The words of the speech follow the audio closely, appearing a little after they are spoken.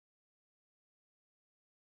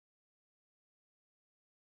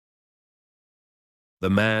The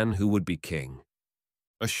Man Who Would Be King.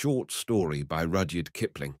 A short story by Rudyard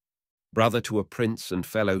Kipling, brother to a prince and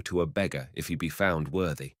fellow to a beggar if he be found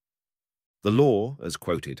worthy. The law, as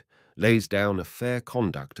quoted, lays down a fair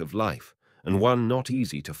conduct of life, and one not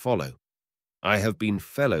easy to follow. I have been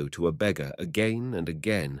fellow to a beggar again and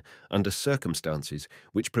again under circumstances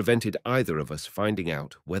which prevented either of us finding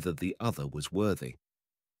out whether the other was worthy.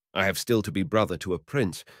 I have still to be brother to a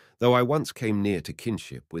prince, though I once came near to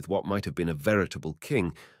kinship with what might have been a veritable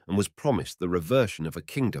king and was promised the reversion of a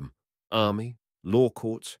kingdom, army, law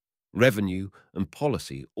courts, revenue, and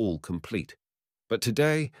policy all complete. But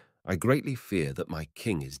today I greatly fear that my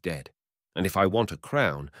king is dead, and if I want a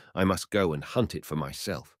crown, I must go and hunt it for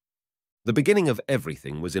myself. The beginning of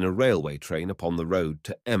everything was in a railway train upon the road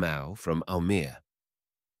to Emau from Almere.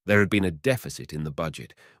 There had been a deficit in the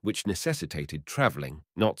budget, which necessitated travelling,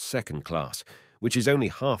 not second class, which is only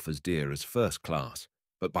half as dear as first class,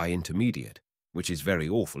 but by intermediate, which is very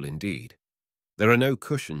awful indeed. There are no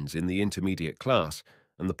cushions in the intermediate class,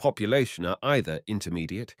 and the population are either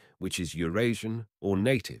intermediate, which is Eurasian, or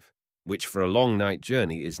native, which for a long night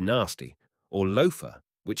journey is nasty, or loafer,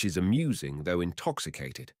 which is amusing though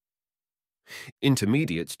intoxicated.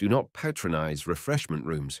 Intermediates do not patronize refreshment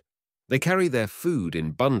rooms. They carry their food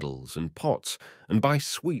in bundles and pots and buy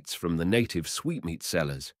sweets from the native sweetmeat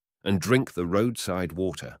sellers and drink the roadside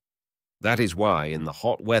water. That is why, in the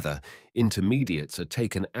hot weather, intermediates are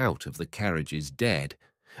taken out of the carriages dead,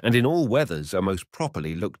 and in all weathers are most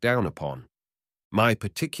properly looked down upon. My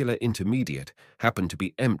particular intermediate happened to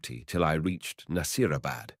be empty till I reached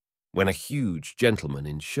Nasirabad, when a huge gentleman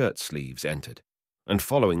in shirt-sleeves entered, and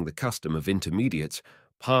following the custom of intermediates,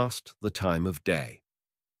 passed the time of day.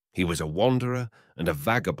 He was a wanderer and a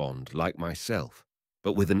vagabond like myself,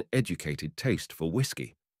 but with an educated taste for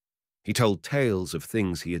whiskey. He told tales of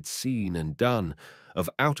things he had seen and done, of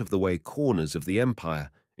out-of-the-way corners of the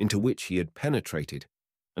empire into which he had penetrated,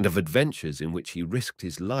 and of adventures in which he risked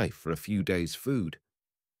his life for a few days' food.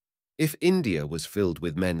 If India was filled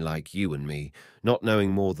with men like you and me, not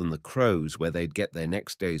knowing more than the crows where they'd get their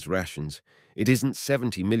next day's rations, it isn't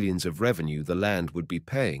 70 millions of revenue the land would be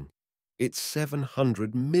paying. It's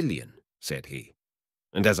 700 million, said he,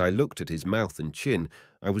 and as I looked at his mouth and chin,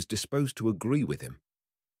 I was disposed to agree with him.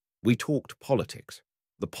 We talked politics,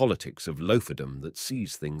 the politics of loaferdom that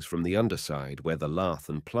sees things from the underside where the lath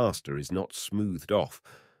and plaster is not smoothed off,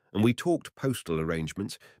 and we talked postal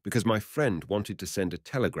arrangements because my friend wanted to send a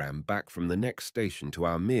telegram back from the next station to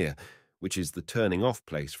Almere, which is the turning-off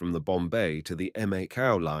place from the Bombay to the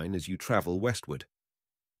Macao line as you travel westward.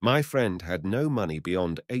 My friend had no money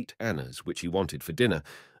beyond 8 annas which he wanted for dinner,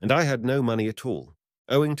 and I had no money at all,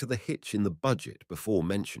 owing to the hitch in the budget before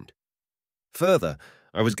mentioned. Further,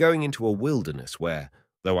 I was going into a wilderness where,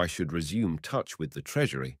 though I should resume touch with the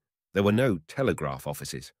Treasury, there were no telegraph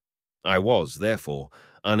offices. I was, therefore,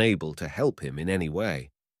 unable to help him in any way.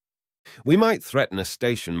 "We might threaten a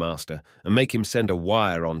station master and make him send a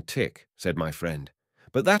wire on tick," said my friend,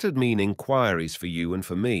 "but that'd mean inquiries for you and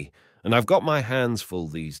for me, and I've got my hands full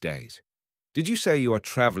these days. Did you say you are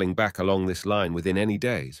travelling back along this line within any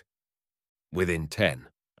days?" "Within 10,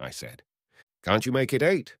 I said. "Can't you make it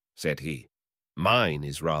 8? Said he. "Mine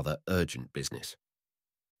is rather urgent business."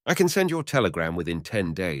 "I can send your telegram within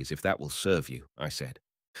 10 days if that will serve you," I said.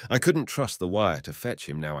 I couldn't trust the wire to fetch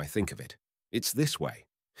him now I think of it. It's this way.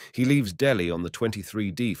 He leaves Delhi on the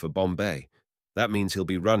 23D for Bombay. That means he'll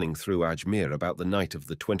be running through Ajmer about the night of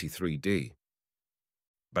the 23D.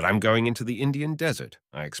 "But I'm going into the Indian desert,"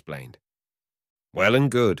 I explained. "Well and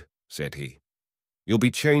good," said he. "You'll be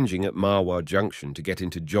changing at Marwar Junction to get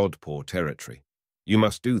into Jodhpur territory. You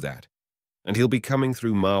must do that. And he'll be coming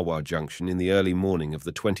through Marwar Junction in the early morning of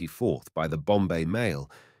the 24th by the Bombay mail.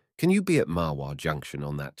 Can you be at Marwar Junction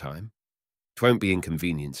on that time? 'Twon't be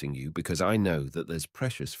inconveniencing you, because I know that there's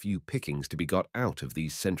precious few pickings to be got out of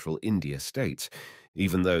these central India states,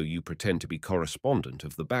 even though you pretend to be correspondent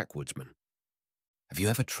of the backwoodsman." "Have you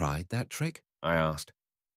ever tried that trick?" I asked.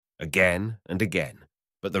 "Again and again,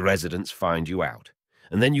 but the residents find you out,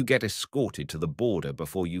 and then you get escorted to the border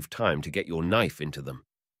before you've time to get your knife into them.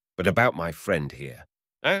 But about my friend here,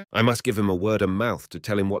 I must give him a word of mouth to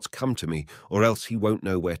tell him what's come to me, or else he won't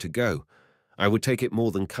know where to go. I would take it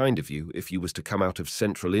more than kind of you if you was to come out of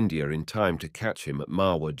central India in time to catch him at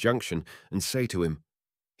Marwar Junction and say to him,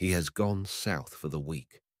 'He has gone south for the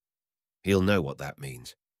week.' He'll know what that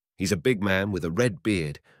means. He's a big man with a red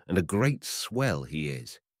beard, and a great swell he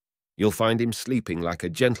is. You'll find him sleeping like a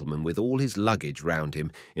gentleman with all his luggage round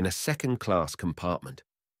him in a second-class compartment.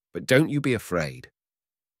 But don't you be afraid.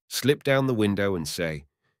 Slip down the window and say,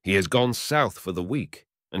 'He has gone south for the week,'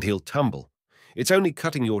 and he'll tumble. It's only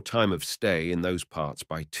cutting your time of stay in those parts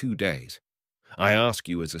by 2 days. I ask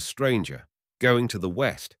you as a stranger, going to the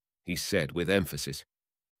west, he said with emphasis.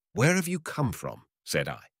 Where have you come from? Said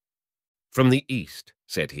I. From the east,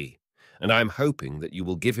 said he, and I'm hoping that you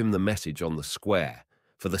will give him the message on the square,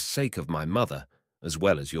 for the sake of my mother, as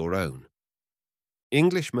well as your own.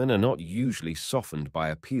 Englishmen are not usually softened by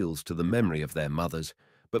appeals to the memory of their mothers,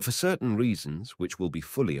 but for certain reasons, which will be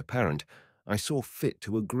fully apparent, I saw fit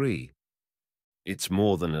to agree. It's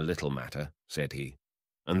more than a little matter, said he,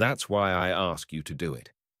 and that's why I ask you to do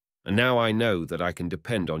it. And now I know that I can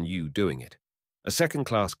depend on you doing it. A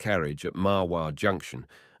second-class carriage at Marwar Junction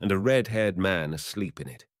and a red-haired man asleep in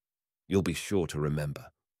it. You'll be sure to remember.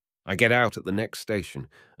 I get out at the next station,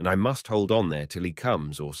 and I must hold on there till he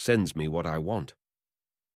comes or sends me what I want.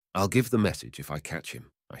 I'll give the message if I catch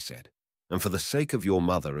him, I said, and for the sake of your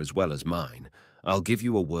mother as well as mine, I'll give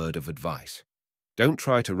you a word of advice. Don't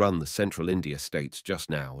try to run the Central India states just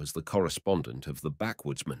now as the correspondent of the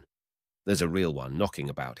backwoodsman. There's a real one knocking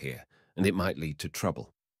about here, and it might lead to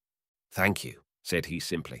trouble. Thank you, said he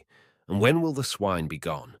simply. And when will the swine be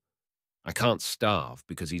gone? I can't starve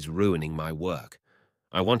because he's ruining my work.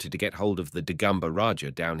 I wanted to get hold of the Dagumba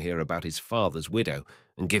Raja down here about his father's widow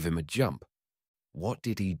and give him a jump. What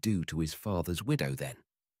did he do to his father's widow then?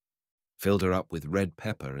 Filled her up with red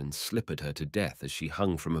pepper and slippered her to death as she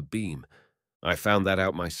hung from a beam. I found that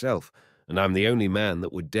out myself, and I'm the only man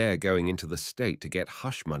that would dare going into the state to get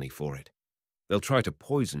hush money for it. They'll try to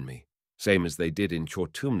poison me, same as they did in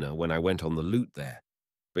Chortumna when I went on the loot there.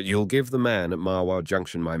 But you'll give the man at Marwar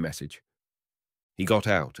Junction my message. He got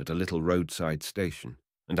out at a little roadside station,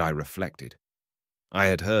 and I reflected. I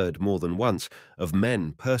had heard more than once of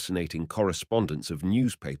men personating correspondents of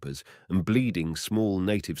newspapers and bleeding small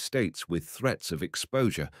native states with threats of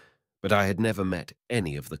exposure, but I had never met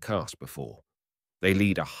any of the caste before. They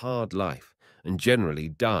lead a hard life and generally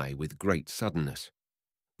die with great suddenness.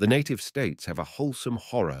 The native states have a wholesome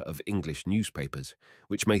horror of English newspapers,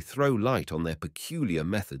 which may throw light on their peculiar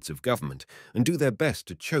methods of government and do their best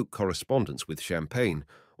to choke correspondents with champagne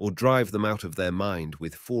or drive them out of their mind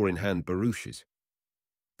with four-in-hand barouches.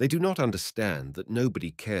 They do not understand that nobody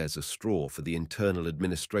cares a straw for the internal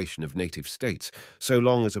administration of native states so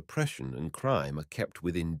long as oppression and crime are kept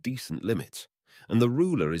within decent limits, and the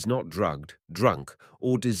ruler is not drugged, drunk,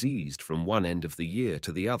 or diseased from one end of the year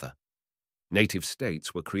to the other. Native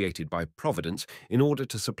states were created by Providence in order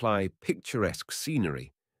to supply picturesque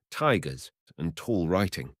scenery, tigers, and tall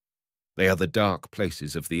writing. They are the dark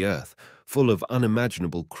places of the earth, full of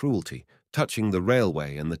unimaginable cruelty, touching the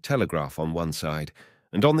railway and the telegraph on one side,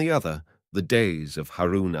 and on the other, the days of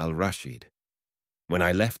Harun al-Rashid. When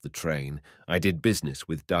I left the train, I did business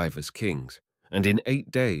with divers kings, and in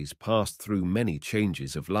 8 days passed through many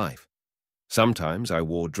changes of life. Sometimes I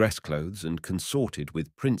wore dress clothes and consorted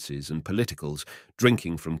with princes and politicals,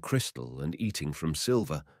 drinking from crystal and eating from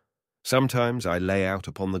silver. Sometimes I lay out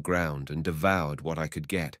upon the ground and devoured what I could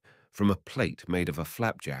get, from a plate made of a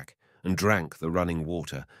flapjack, and drank the running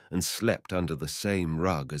water and slept under the same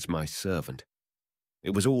rug as my servant.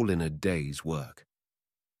 It was all in a day's work.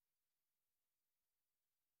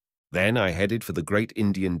 Then I headed for the great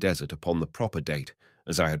Indian desert upon the proper date,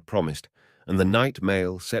 as I had promised, and the night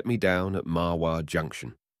mail set me down at Marwar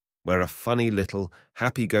Junction, where a funny little,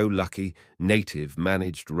 happy-go-lucky,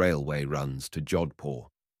 native-managed railway runs to Jodhpur.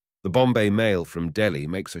 The Bombay mail from Delhi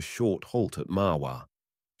makes a short halt at Marwar.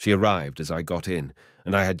 She arrived as I got in,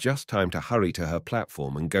 and I had just time to hurry to her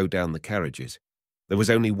platform and go down the carriages. There was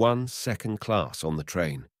only one second class on the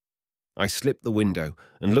train. I slipped the window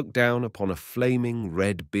and looked down upon a flaming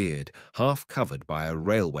red beard, half covered by a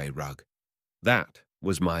railway rug. That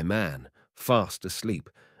was my man, fast asleep,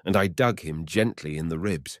 and I dug him gently in the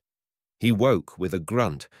ribs. He woke with a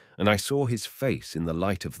grunt, and I saw his face in the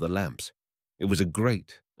light of the lamps. It was a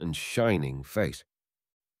great and shining face.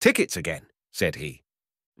 "Tickets again," said he.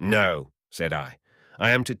 "No," said I.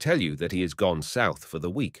 "I am to tell you that he has gone south for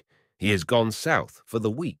the week. He has gone south for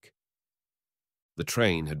the week." The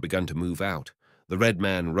train had begun to move out. The red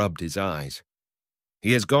man rubbed his eyes.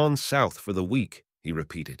 "He has gone south for the week," he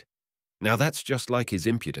repeated. "Now that's just like his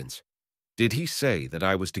impudence. Did he say that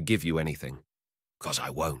I was to give you anything? 'Cause I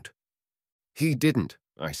won't." "He didn't,"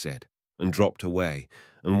 I said, and dropped away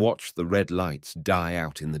and watched the red lights die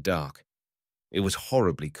out in the dark. It was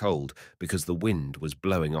horribly cold because the wind was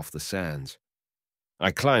blowing off the sands.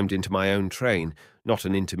 I climbed into my own train, not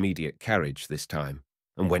an intermediate carriage this time,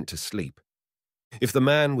 and went to sleep. If the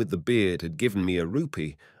man with the beard had given me a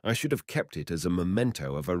rupee, I should have kept it as a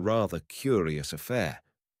memento of a rather curious affair,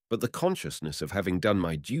 but the consciousness of having done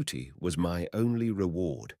my duty was my only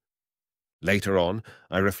reward. Later on,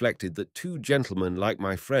 I reflected that two gentlemen like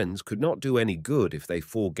my friends could not do any good if they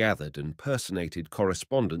foregathered and personated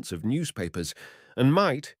correspondents of newspapers, and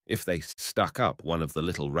might, if they stuck up one of the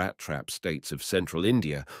little rat-trap states of central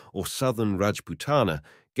India or southern Rajputana,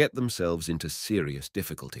 get themselves into serious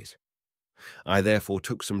difficulties. I therefore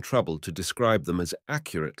took some trouble to describe them as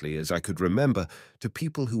accurately as I could remember to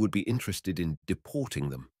people who would be interested in deporting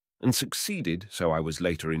them, and succeeded, so I was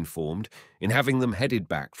later informed, in having them headed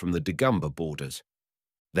back from the Dagumba borders.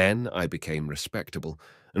 Then I became respectable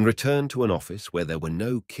and returned to an office where there were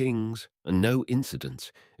no kings and no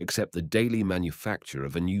incidents except the daily manufacture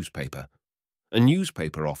of a newspaper. A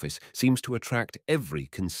newspaper office seems to attract every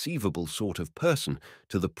conceivable sort of person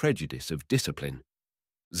to the prejudice of discipline.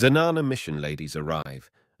 Zenana mission ladies arrive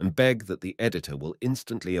and beg that the editor will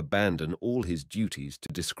instantly abandon all his duties to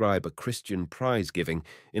describe a Christian prize-giving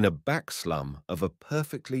in a back slum of a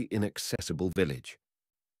perfectly inaccessible village.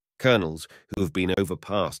 Colonels who have been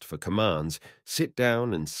overpassed for commands sit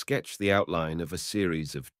down and sketch the outline of a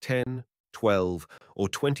series of 10, 12, or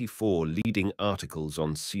 24 leading articles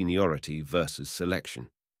on seniority versus selection.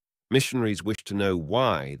 Missionaries wish to know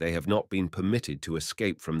why they have not been permitted to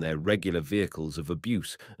escape from their regular vehicles of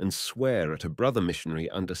abuse and swear at a brother missionary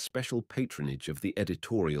under special patronage of the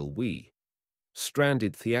editorial we.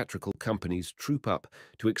 Stranded theatrical companies troop up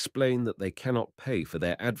to explain that they cannot pay for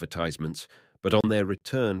their advertisements, but on their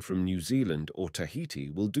return from New Zealand or Tahiti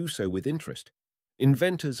will do so with interest.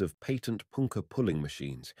 Inventors of patent punka pulling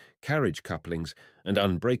machines, carriage couplings, and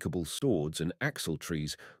unbreakable swords and axle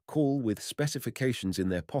trees call with specifications in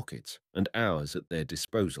their pockets and hours at their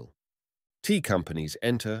disposal. Tea companies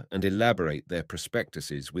enter and elaborate their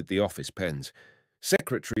prospectuses with the office pens.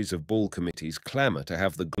 Secretaries of ball committees clamour to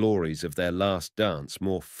have the glories of their last dance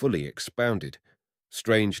more fully expounded.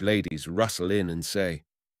 Strange ladies rustle in and say,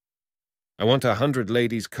 "I want 100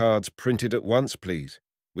 ladies' cards printed at once, please,"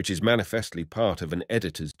 which is manifestly part of an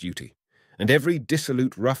editor's duty, and every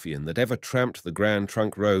dissolute ruffian that ever tramped the Grand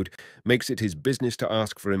Trunk Road makes it his business to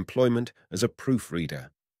ask for employment as a proofreader.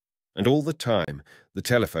 And all the time, the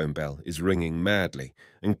telephone bell is ringing madly,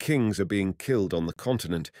 and kings are being killed on the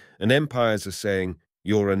continent, and empires are saying,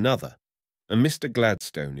 "You're another," and Mr.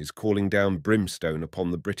 Gladstone is calling down brimstone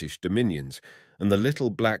upon the British dominions, and the little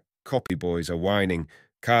black copy boys are whining,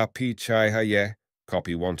 "Ka pi chai ha ye,"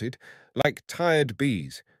 copy wanted, like tired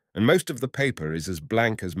bees, and most of the paper is as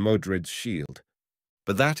blank as Modred's shield.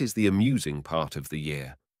 But that is the amusing part of the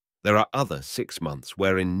year. There are other 6 months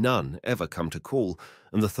wherein none ever come to call,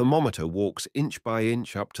 and the thermometer walks inch by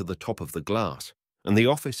inch up to the top of the glass, and the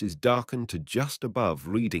office is darkened to just above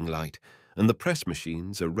reading light, and the press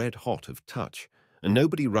machines are red-hot of touch, and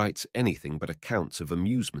nobody writes anything but accounts of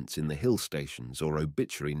amusements in the hill stations or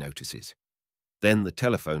obituary notices. Then the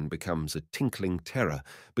telephone becomes a tinkling terror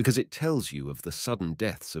because it tells you of the sudden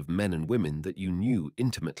deaths of men and women that you knew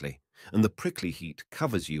intimately, and the prickly heat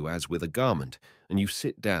covers you as with a garment, and you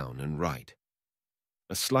sit down and write.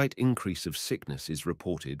 A slight increase of sickness is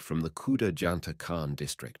reported from the Kuda Janta Khan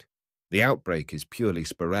district. The outbreak is purely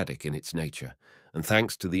sporadic in its nature, and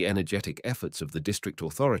thanks to the energetic efforts of the district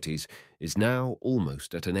authorities, is now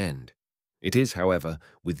almost at an end. It is, however,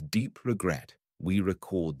 with deep regret we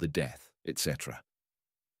record the death, etc.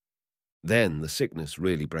 Then the sickness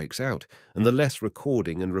really breaks out, and the less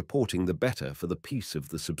recording and reporting the better for the peace of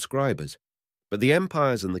the subscribers. But the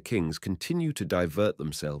empires and the kings continue to divert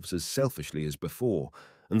themselves as selfishly as before,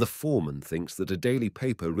 and the foreman thinks that a daily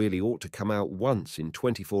paper really ought to come out once in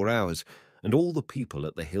 24 hours, and all the people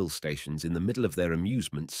at the hill stations in the middle of their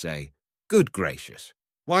amusements say, "Good gracious,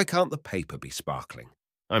 why can't the paper be sparkling?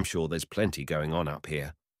 I'm sure there's plenty going on up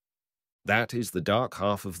here." That is the dark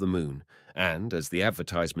half of the moon, and, as the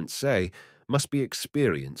advertisements say, must be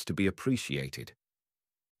experienced to be appreciated.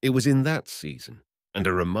 It was in that season, and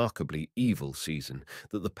a remarkably evil season,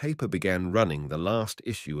 that the paper began running the last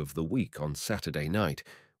issue of the week on Saturday night,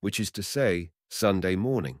 which is to say, Sunday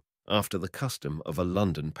morning, after the custom of a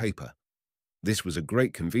London paper. This was a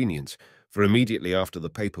great convenience, for immediately after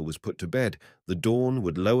the paper was put to bed, the dawn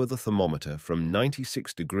would lower the thermometer from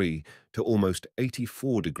 96° to almost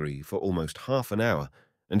 84° for almost half an hour,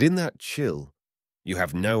 and in that chill, you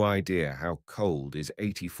have no idea how cold is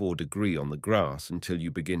 84° on the grass until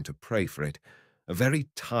you begin to pray for it. A very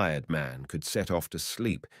tired man could set off to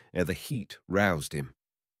sleep ere the heat roused him.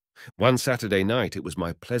 One Saturday night it was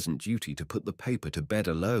my pleasant duty to put the paper to bed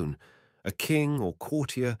alone. A king or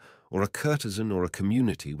courtier or a courtesan or a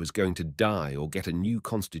community was going to die or get a new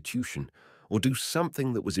constitution or do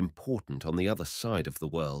something that was important on the other side of the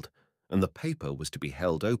world, and the paper was to be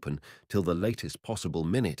held open till the latest possible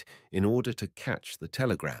minute in order to catch the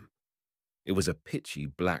telegram. It was a pitchy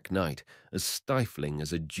black night, as stifling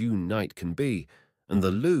as a June night can be, and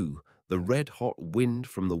the loo, the red-hot wind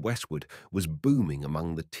from the westward, was booming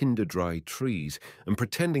among the tinder-dry trees and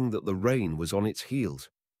pretending that the rain was on its heels.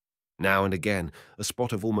 Now and again, a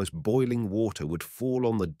spot of almost boiling water would fall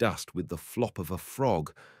on the dust with the flop of a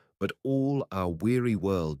frog, but all our weary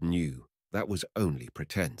world knew that was only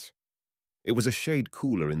pretense. It was a shade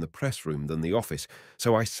cooler in the press room than the office,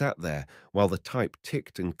 so I sat there while the type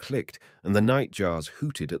ticked and clicked and the nightjars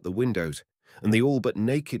hooted at the windows, and the all but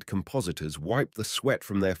naked compositors wiped the sweat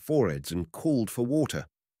from their foreheads and called for water.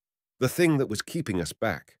 The thing that was keeping us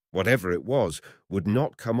back, whatever it was, would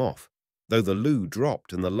not come off, though the loo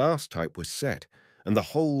dropped and the last type was set, and the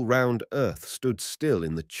whole round earth stood still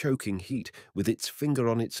in the choking heat with its finger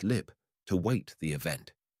on its lip to wait the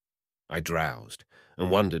event. I drowsed and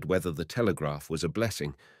wondered whether the telegraph was a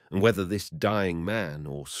blessing and whether this dying man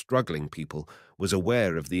or struggling people was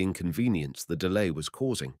aware of the inconvenience the delay was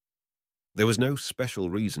causing. There was no special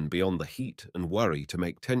reason beyond the heat and worry to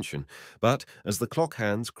make tension, but as the clock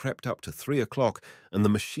hands crept up to 3 o'clock and the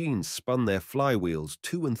machines spun their flywheels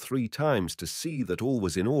 2 and 3 times to see that all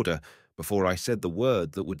was in order before I said the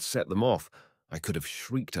word that would set them off, I could have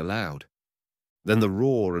shrieked aloud. Then the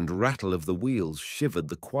roar and rattle of the wheels shivered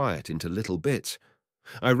the quiet into little bits.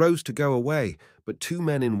 I rose to go away, but 2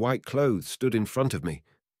 men in white clothes stood in front of me.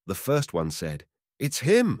 The first one said, "It's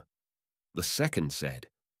him." The second said,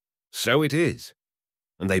 "So it is."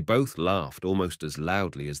 And they both laughed almost as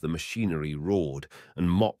loudly as the machinery roared and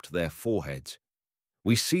mopped their foreheads.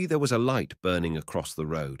 We see there was a light burning across the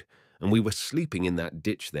road, and we were sleeping in that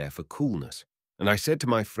ditch there for coolness. And I said to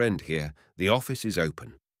my friend here, "The office is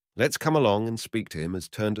open. Let's come along and speak to him as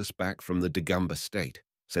turned us back from the Dagumba state,"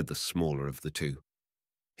 said the smaller of the two.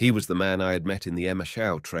 He was the man I had met in the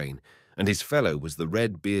Emashao train, and his fellow was the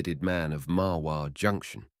red-bearded man of Marwar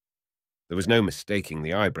Junction. There was no mistaking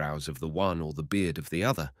the eyebrows of the one or the beard of the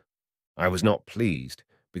other. I was not pleased,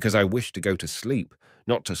 because I wished to go to sleep,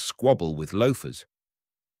 not to squabble with loafers.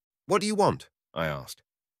 "What do you want?" I asked.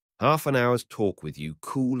 "Half an hour's talk with you,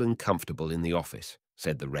 cool and comfortable in the office,"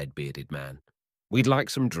 said the red-bearded man. "We'd like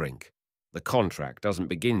some drink. The contract doesn't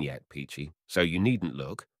begin yet, Peachy, so you needn't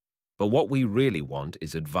look. But what we really want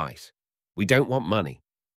is advice. We don't want money.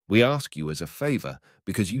 We ask you as a favor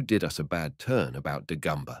because you did us a bad turn about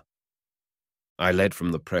Dagumba." I led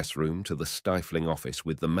from the press room to the stifling office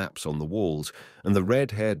with the maps on the walls, and the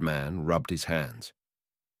red-haired man rubbed his hands.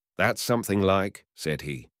 "That's something like," said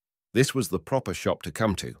he. "This was the proper shop to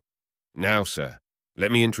come to. Now, sir,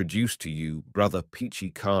 let me introduce to you Brother Peachy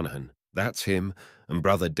Carnahan. That's him, and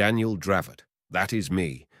Brother Daniel Dravot. That is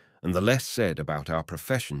me, and the less said about our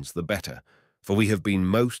professions the better, for we have been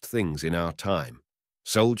most things in our time.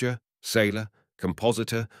 Soldier, sailor,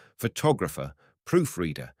 compositor, photographer,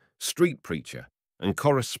 proofreader, street preacher, and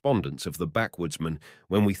correspondents of the backwoodsman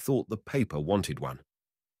when we thought the paper wanted one.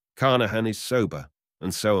 Carnahan is sober,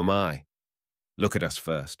 and so am I. Look at us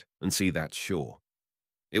first, and see that's sure.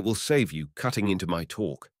 It will save you cutting into my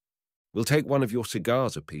talk. We'll take one of your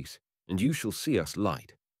cigars apiece, and you shall see us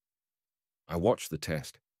light." I watched the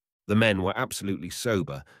test. The men were absolutely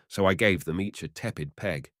sober, so I gave them each a tepid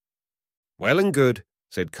peg. "Well and good,"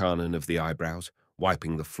 said Carnan of the eyebrows,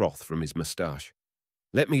 wiping the froth from his moustache.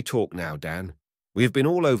 "Let me talk now, Dan. We have been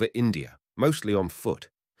all over India, mostly on foot.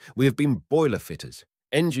 We have been boiler fitters,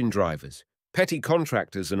 engine drivers, petty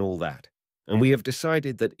contractors and all that, and we have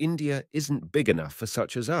decided that India isn't big enough for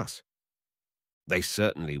such as us." They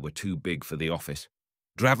certainly were too big for the office.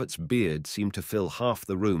 Dravot's beard seemed to fill half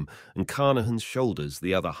the room, and Carnahan's shoulders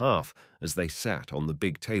the other half, as they sat on the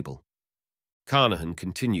big table. Carnahan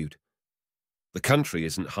continued, "The country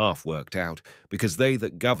isn't half worked out, because they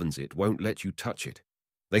that governs it won't let you touch it.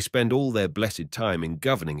 They spend all their blessed time in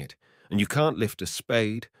governing it, and you can't lift a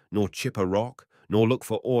spade, nor chip a rock, nor look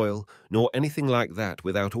for oil, nor anything like that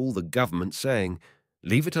without all the government saying,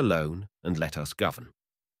 'Leave it alone and let us govern.'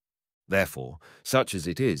 Therefore, such as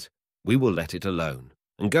it is, we will let it alone,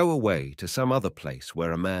 and go away to some other place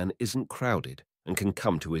where a man isn't crowded and can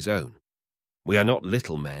come to his own. We are not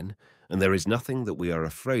little men, and there is nothing that we are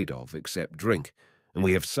afraid of except drink, and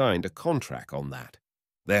we have signed a contract on that.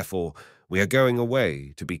 Therefore, we are going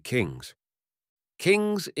away to be kings."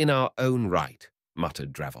 "Kings in our own right,"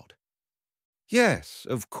 muttered Dravot. "Yes,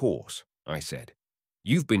 of course," I said.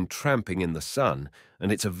 "You've been tramping in the sun,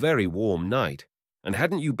 and it's a very warm night, and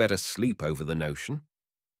hadn't you better sleep over the notion?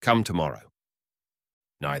 Come tomorrow."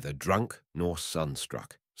 "Neither drunk nor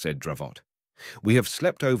sunstruck," said Dravot. "We have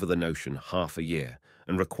slept over the notion half a year,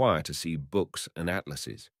 and require to see books and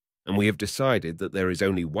atlases, and we have decided that there is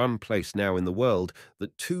only one place now in the world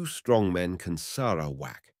that 2 strong men can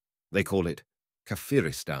sarawak. They call it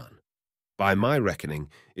Kafiristan. By my reckoning,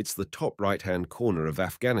 it's the top right-hand corner of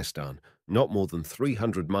Afghanistan, not more than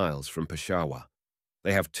 300 miles from Peshawar.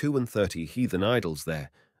 They have 32 heathen idols there,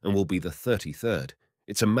 and will be the 33rd.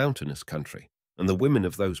 It's a mountainous country, and the women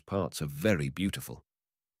of those parts are very beautiful.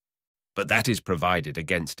 But that is provided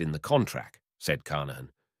against in the contract, said Carnahan.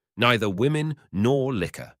 Neither women nor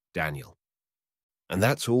liquor, Daniel. And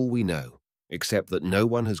that's all we know, except that no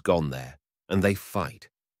one has gone there, and they fight.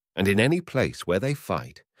 And in any place where they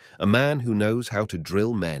fight, a man who knows how to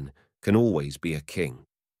drill men can always be a king.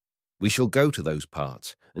 We shall go to those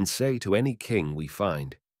parts and say to any king we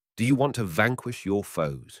find, "Do you want to vanquish your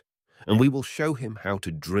foes?" And we will show him how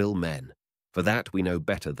to drill men, for that we know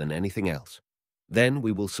better than anything else. Then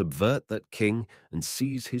we will subvert that king and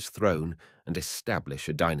seize his throne and establish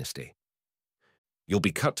a dynasty. You'll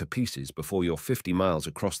be cut to pieces before you're 50 miles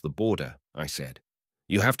across the border, I said.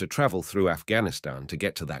 You have to travel through Afghanistan to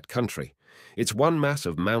get to that country. It's one mass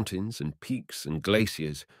of mountains and peaks and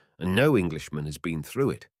glaciers, and no Englishman has been through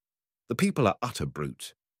it. The people are utter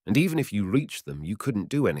brutes, and even if you reached them, you couldn't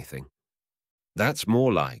do anything. That's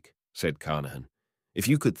more like, said Carnahan. If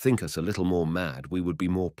you could think us a little more mad, we would be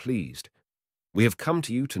more pleased. We have come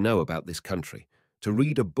to you to know about this country, to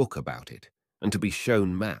read a book about it, and to be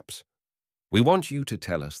shown maps. We want you to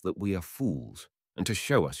tell us that we are fools, and to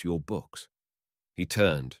show us your books. He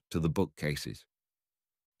turned to the bookcases.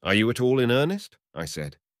 Are you at all in earnest? I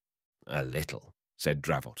said. A little, said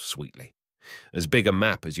Dravot sweetly. As big a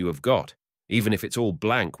map as you have got, even if it's all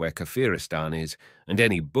blank where Kafiristan is, and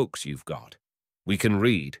any books you've got. We can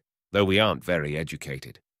read, though we aren't very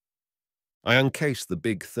educated. I uncased the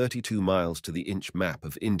big 32 miles to the inch map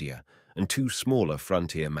of India and two smaller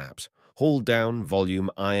frontier maps, hauled down volume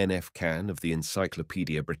INF can of the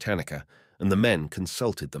Encyclopedia Britannica, and the men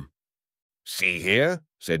consulted them. See here,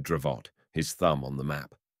 said Dravot, his thumb on the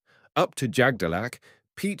map. Up to Jagdalak,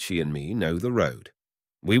 Peachy and me know the road.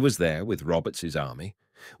 We was there with Roberts's army.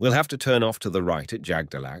 We'll have to turn off to the right at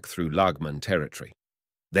Jagdalak through Lagman territory.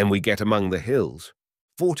 Then we get among the hills,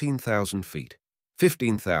 14,000 feet,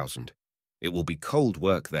 15,000. It will be cold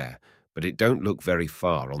work there, but it don't look very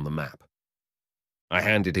far on the map. I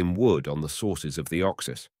handed him wood on the sources of the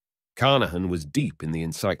Oxus. Carnahan was deep in the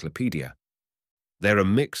encyclopedia. They're a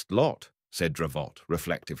mixed lot, said Dravot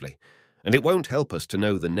reflectively, and it won't help us to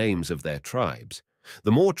know the names of their tribes.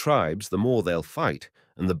 The more tribes, the more they'll fight,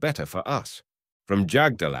 and the better for us. From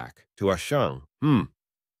Jagdalak to Ashang,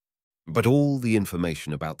 But all the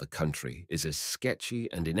information about the country is as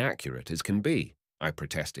sketchy and inaccurate as can be, I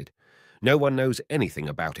protested. No one knows anything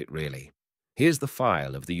about it, really. Here's the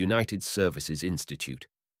file of the United Services Institute.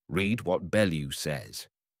 Read what Bellew says.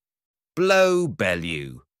 Blow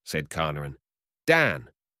Bellew, said Carnahan. Dan,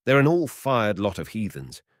 they're an all-fired lot of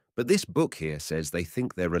heathens, but this book here says they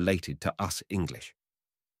think they're related to us English.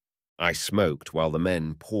 I smoked while the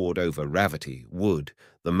men pored over Ravity, wood,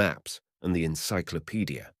 the maps, and the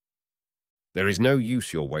encyclopedia. There is no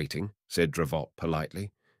use your waiting, said Dravot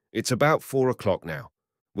politely. It's about 4 o'clock now.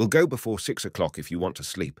 We'll go before 6 o'clock if you want to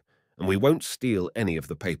sleep, and we won't steal any of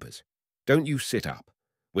the papers. Don't you sit up.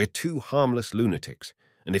 We're two harmless lunatics,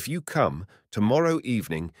 and if you come, tomorrow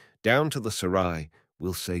evening, down to the Sarai,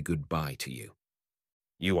 we'll say goodbye to you.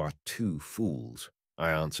 You are two fools,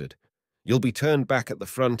 I answered. You'll be turned back at the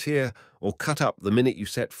frontier or cut up the minute you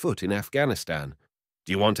set foot in Afghanistan.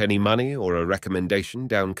 Do you want any money or a recommendation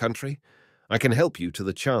down country? I can help you to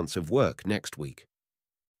the chance of work next week.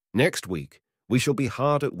 Next week, we shall be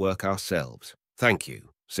hard at work ourselves. Thank you,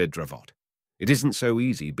 said Dravot. It isn't so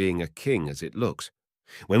easy being a king as it looks.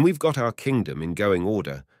 When we've got our kingdom in going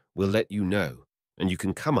order, we'll let you know, and you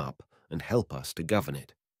can come up and help us to govern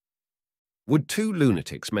it. Would two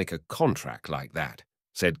lunatics make a contract like that?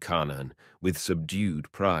 Said Carnahan, with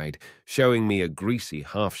subdued pride, showing me a greasy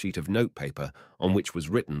half-sheet of notepaper on which was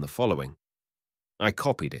written the following. I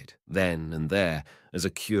copied it, then and there, as a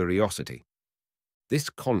curiosity. This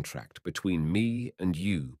contract between me and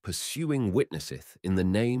you pursuing witnesseth in the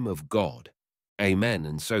name of God. Amen,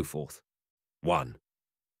 and so forth. 1.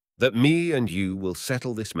 That me and you will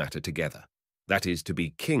settle this matter together, that is, to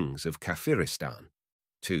be kings of Kafiristan.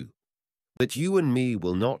 2. That you and me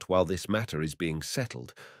will not, while this matter is being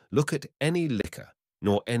settled, look at any liquor,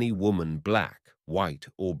 nor any woman black, white,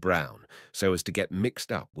 or brown, so as to get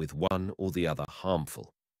mixed up with one or the other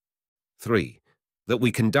harmful. 3. That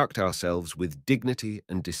we conduct ourselves with dignity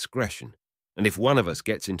and discretion, and if one of us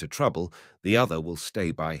gets into trouble, the other will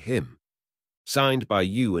stay by him. Signed by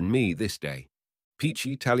you and me this day,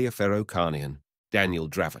 Peachy Taliaferro Carnahan, Daniel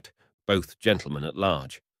Dravot, both gentlemen at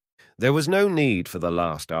large. There was no need for the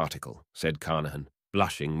last article, said Carnahan,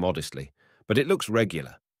 blushing modestly, but it looks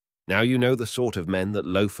regular. Now you know the sort of men that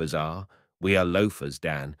loafers are. We are loafers,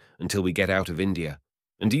 Dan, until we get out of India.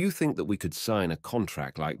 And do you think that we could sign a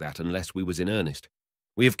contract like that unless we was in earnest?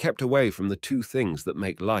 We have kept away from the two things that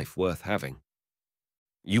make life worth having.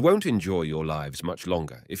 You won't enjoy your lives much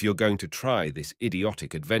longer if you're going to try this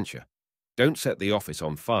idiotic adventure. Don't set the office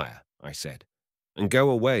on fire, I said, and go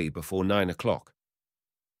away before 9 o'clock.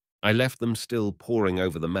 I left them still poring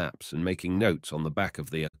over the maps and making notes on the back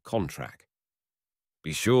of the contract.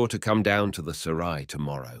 Be sure to come down to the Sarai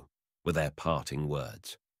tomorrow, were their parting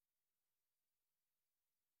words.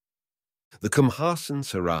 The Kumhasan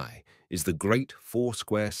Sarai is the great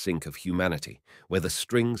four-square sink of humanity, where the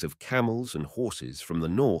strings of camels and horses from the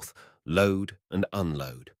north load and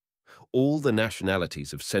unload. All the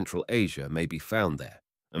nationalities of Central Asia may be found there,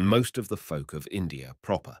 and most of the folk of India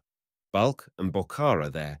proper. Balkh and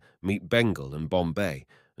Bokhara there meet Bengal and Bombay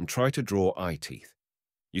and try to draw eye teeth.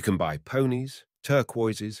 You can buy ponies,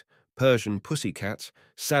 turquoises, Persian pussycats,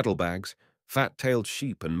 saddlebags, fat-tailed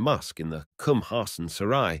sheep and musk in the Kumhasan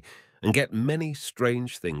Sarai, and get many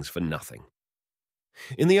strange things for nothing.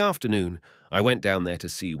 In the afternoon, I went down there to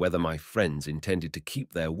see whether my friends intended to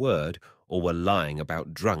keep their word or were lying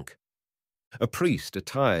about drunk. A priest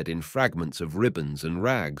attired in fragments of ribbons and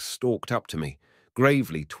rags stalked up to me,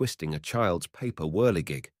 gravely twisting a child's paper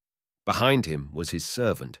whirligig. Behind him was his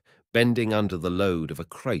servant, bending under the load of a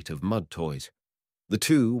crate of mud toys. The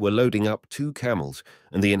two were loading up 2 camels,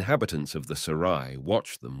 and the inhabitants of the Sarai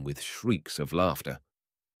watched them with shrieks of laughter.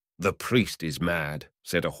 "The priest is mad,"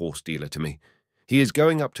 said a horse dealer to me. "He is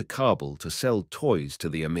going up to Kabul to sell toys to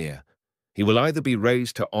the emir. He will either be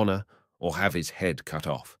raised to honor or have his head cut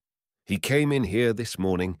off. He came in here this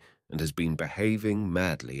morning and has been behaving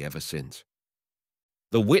madly ever since."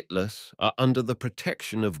 "The witless are under the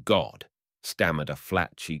protection of God," stammered a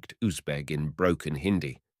flat-cheeked Uzbek in broken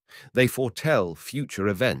Hindi. "They foretell future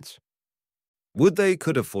events." "Would they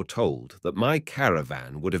could have foretold that my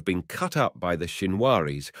caravan would have been cut up by the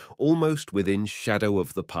Shinwaris almost within shadow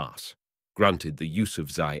of the pass," grunted the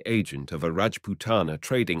Yusufzai agent of a Rajputana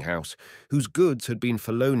trading house whose goods had been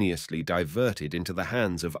feloniously diverted into the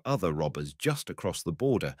hands of other robbers just across the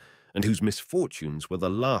border and whose misfortunes were the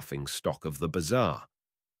laughing stock of the bazaar.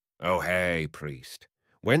 "Oh, hey, priest,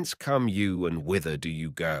 whence come you and whither do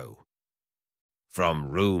you go?" "From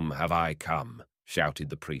Roum have I come," shouted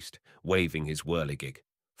the priest, waving his whirligig.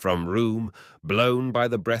 "From Roum, blown by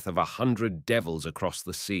the breath of 100 devils across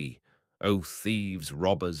the sea. O thieves,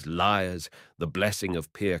 robbers, liars, the blessing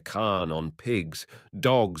of Pir Khan on pigs,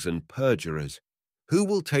 dogs and perjurers. Who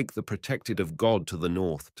will take the protected of God to the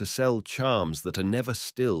north to sell charms that are never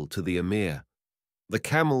still to the emir? The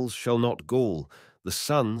camels shall not gall, the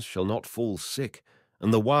sons shall not fall sick,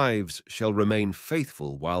 and the wives shall remain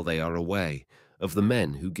faithful while they are away, of the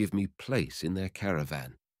men who give me place in their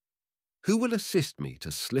caravan. Who will assist me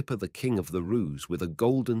to slipper the king of the Roos with a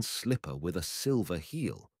golden slipper with a silver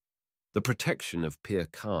heel? The protection of Pir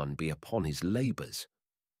Khan be upon his labours."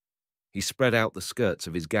 He spread out the skirts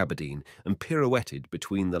of his gabardine and pirouetted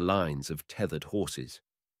between the lines of tethered horses.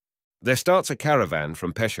 "There starts a caravan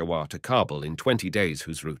from Peshawar to Kabul in 20 days,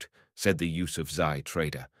 Huzrut," said the Yusufzai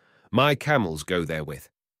trader. "My camels go therewith.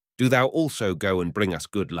 Do thou also go and bring us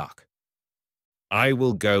good luck." "I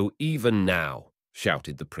will go even now,"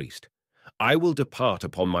 shouted the priest. "I will depart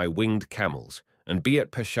upon my winged camels and be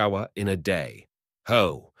at Peshawar in a day.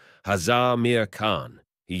 Ho, Hazar Mir Khan,"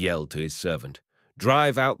 he yelled to his servant.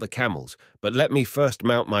 "Drive out the camels, but let me first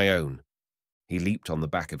mount my own." He leaped on the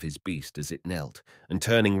back of his beast as it knelt, and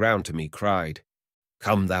turning round to me cried,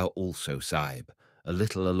 "Come thou also, Sahib, a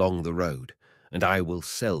little along the road, and I will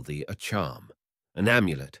sell thee a charm, an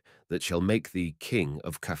amulet that shall make thee king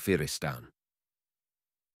of Kafiristan."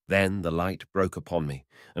 Then the light broke upon me,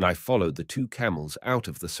 and I followed the 2 camels out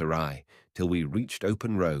of the Sarai till we reached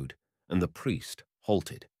open road, and the priest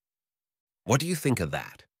halted. "What do you think of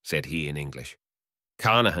that?" said he in English.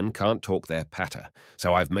 "Carnahan can't talk their patter,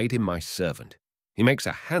 so I've made him my servant. He makes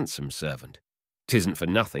a handsome servant. 'Tisn't for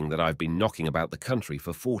nothing that I've been knocking about the country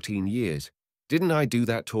for 14 years. Didn't I do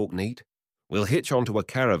that talk neat? We'll hitch onto a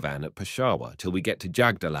caravan at Peshawar till we get to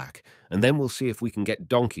Jagdalak, and then we'll see if we can get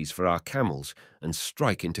donkeys for our camels and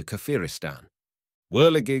strike into Kafiristan.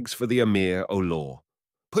 Whirligigs for the emir, O law.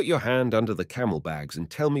 Put your hand under the camel bags and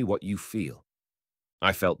tell me what you feel."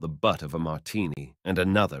 I felt the butt of a martini and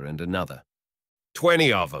another and another.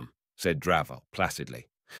 20 of 'em, said Dravo placidly.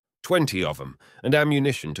 20 of 'em, and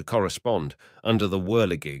ammunition to correspond under the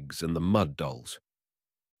whirligigs and the mud dolls.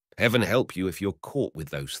 "Heaven help you if you're caught with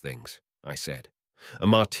those things," I said. "A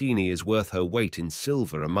martini is worth her weight in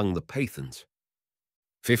silver among the Pathans.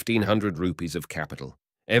 1,500 rupees of capital,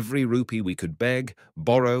 Every rupee we could beg,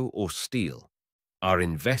 borrow, or steal are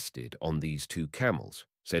invested on these 2 camels,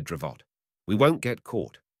 said Dravot. We won't get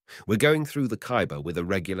caught. We're going through the Khyber with a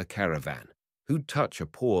regular caravan. Who'd touch a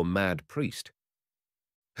poor mad priest?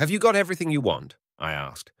 Have you got everything you want? I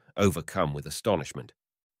asked, overcome with astonishment.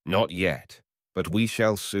 Not yet, but we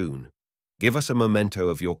shall soon. Give us a memento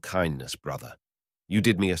of your kindness, brother. You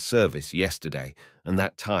did me a service yesterday, and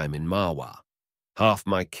that time in Marwa. Half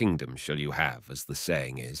my kingdom shall you have, as the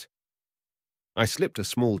saying is. I slipped a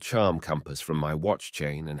small charm compass from my watch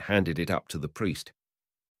chain and handed it up to the priest.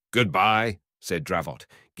 Goodbye, said Dravot,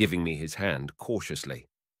 giving me his hand cautiously.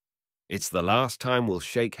 It's the last time we'll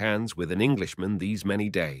shake hands with an Englishman these many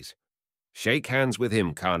days. Shake hands with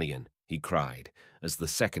him, Carnahan, he cried, as the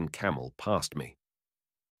 2nd camel passed me.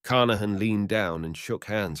 Carnahan leaned down and shook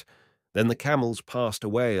hands. Then the camels passed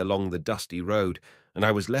away along the dusty road, and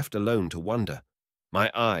I was left alone to wonder.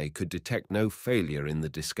 My eye could detect no failure in the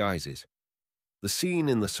disguises. The scene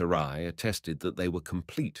in the Sarai attested that they were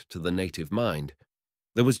complete to the native mind.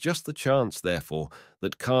 There was just the chance, therefore,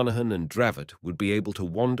 that Carnahan and Dravot would be able to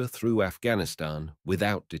wander through Afghanistan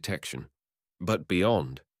without detection. But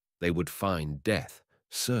beyond, they would find death,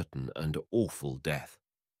 certain and awful death.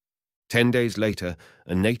 10 days later,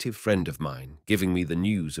 a native friend of mine, giving me the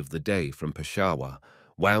news of the day from Peshawar,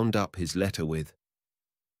 wound up his letter with,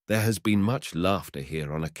 There has been much laughter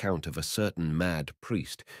here on account of a certain mad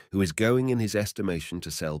priest who is going in his estimation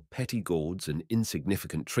to sell petty gauds and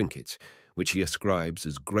insignificant trinkets, which he ascribes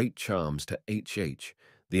as great charms to H.H.,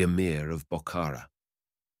 the Emir of Bokhara.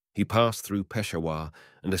 He passed through Peshawar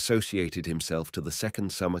and associated himself to the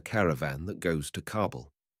 2nd summer caravan that goes to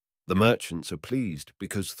Kabul. The merchants are pleased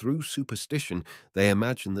because through superstition they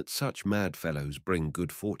imagine that such mad fellows bring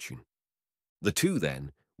good fortune. The 2,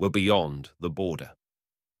 then, were beyond the border.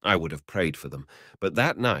 I would have prayed for them, but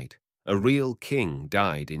that night a real king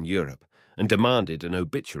died in Europe and demanded an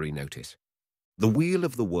obituary notice. The wheel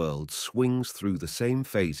of the world swings through the same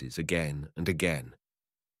phases again and again.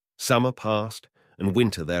 Summer passed, and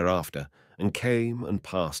winter thereafter, and came and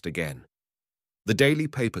passed again. The daily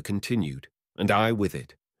paper continued, and I with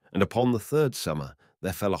it, and upon the 3rd summer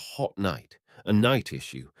there fell a hot night, a night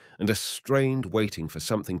issue, and a strained waiting for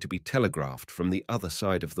something to be telegraphed from the other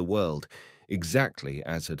side of the world, exactly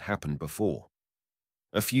as had happened before.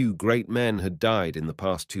 A few great men had died in the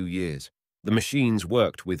past 2 years. The machines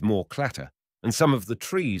worked with more clatter, and some of the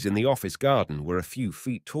trees in the office garden were a few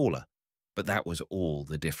feet taller, but that was all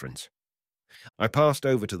the difference. I passed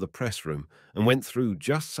over to the press room and went through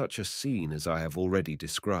just such a scene as I have already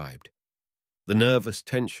described. The nervous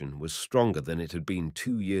tension was stronger than it had been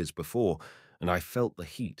 2 years before, and I felt the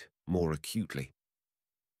heat more acutely.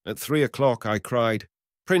 At 3 o'clock I cried,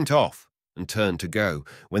 "Print off!" and turned to go,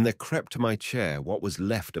 when there crept to my chair what was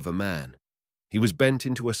left of a man. He was bent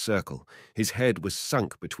into a circle, his head was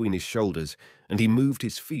sunk between his shoulders, and he moved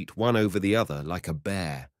his feet one over the other like a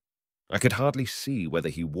bear. I could hardly see whether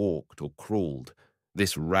he walked or crawled,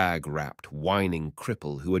 this rag-wrapped, whining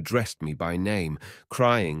cripple who addressed me by name,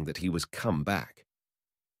 crying that he was come back.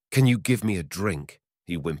 "Can you give me a drink?"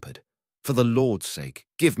 he whimpered. "For the Lord's sake,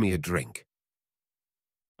 give me a drink."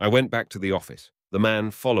 I went back to the office, the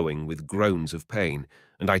man following with groans of pain,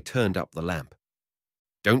 and I turned up the lamp.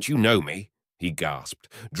 "Don't you know me?" he gasped,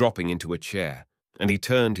 dropping into a chair, and he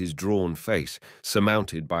turned his drawn face,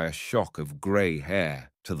 surmounted by a shock of grey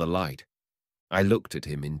hair, to the light. I looked at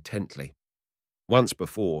him intently. Once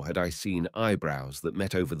before had I seen eyebrows that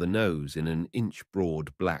met over the nose in an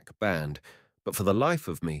inch-broad black band, but for the life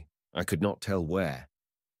of me I could not tell where.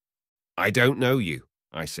 "I don't know you,"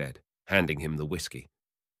 I said, handing him the whiskey.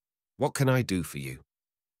 "What can I do for you?"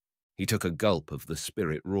 He took a gulp of the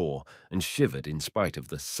spirit raw and shivered in spite of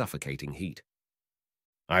the suffocating heat.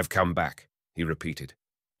 "I've come back," he repeated,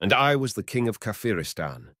 "and I was the king of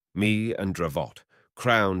Kafiristan, me and Dravot,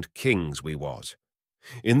 crowned kings we was.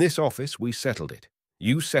 In this office we settled it,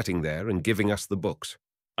 you setting there and giving us the books.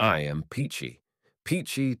 I am Peachy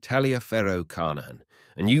Taliaferro Carnahan,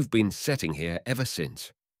 and you've been setting here ever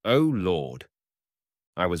since. Oh, Lord!"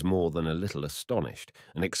 I was more than a little astonished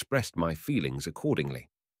and expressed my feelings accordingly.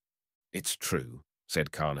 "It's true,"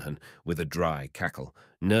 said Carnahan with a dry cackle,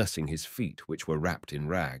 nursing his feet which were wrapped in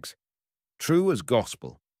rags. "True as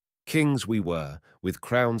gospel. Kings we were, with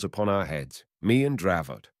crowns upon our heads, me and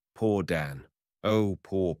Dravot, poor Dan. Oh,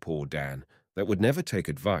 poor Dan, that would never take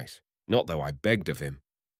advice, not though I begged of him.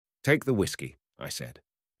 Take the whiskey," I said,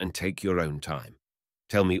 "and take your own time.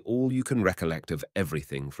 Tell me all you can recollect of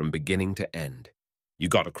everything from beginning to end. You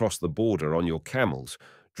got across the border on your camels,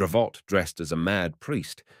 Dravot dressed as a mad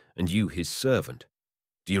priest, and you his servant.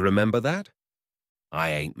 Do you remember that?" "I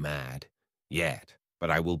ain't mad. Yet.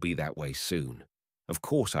 but I will be that way soon. Of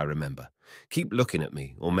course I remember. Keep looking at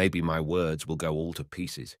me, or maybe my words will go all to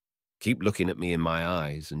pieces. Keep looking at me in my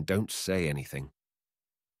eyes and don't say anything."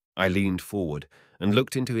 I leaned forward and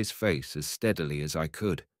looked into his face as steadily as I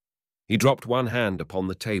could. He dropped one hand upon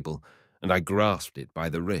the table, and I grasped it by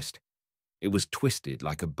the wrist. It was twisted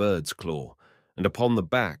like a bird's claw, and upon the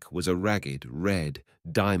back was a ragged, red,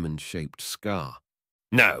 diamond-shaped scar.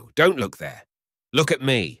 "No, don't look there. Look at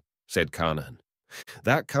me," said Carnahan.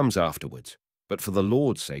 "That comes afterwards, but for the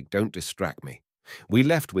Lord's sake, don't distract me. We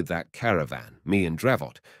left with that caravan, me and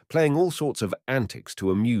Dravot, playing all sorts of antics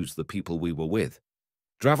to amuse the people we were with.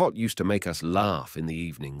 Dravot used to make us laugh in the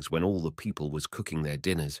evenings when all the people was cooking their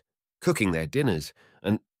dinners,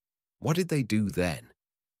 and what did they do then?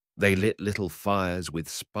 They lit little fires with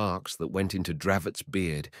sparks that went into Dravot's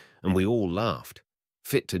beard, and we all laughed,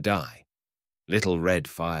 fit to die. Little red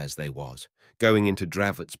fires they was, going into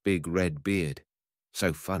Dravot's big red beard.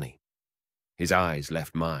 So funny." His eyes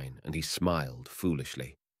left mine, and he smiled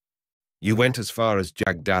foolishly. "You went as far as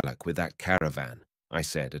Jagdalak with that caravan," I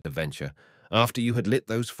said at a venture, "after you had lit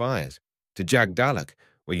those fires, to Jagdalak,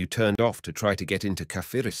 where you turned off to try to get into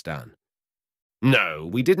Kafiristan." "No,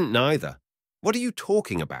 we didn't neither. What are you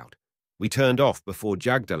talking about? We turned off before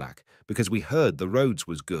Jagdalak because we heard the roads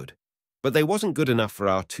was good, but they wasn't good enough for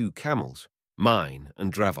our 2 camels, mine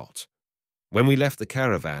and Dravot's. When we left the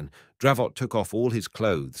caravan, Dravot took off all his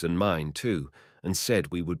clothes and mine too, and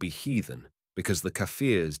said we would be heathen because the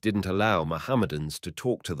Kafirs didn't allow Mohammedans to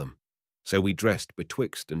talk to them. So we dressed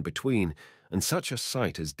betwixt and between, and such a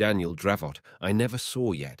sight as Daniel Dravot I never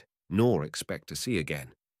saw yet, nor expect to see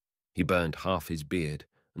again. He burned half his beard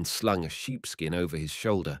and slung a sheepskin over his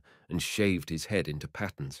shoulder and shaved his head into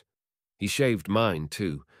patterns. He shaved mine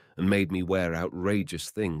too, and made me wear outrageous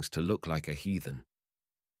things to look like a heathen.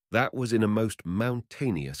 That was in a most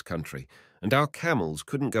mountainous country, and our camels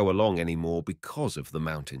couldn't go along any more because of the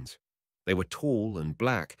mountains. They were tall and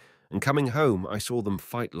black, and coming home I saw them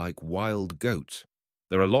fight like wild goats.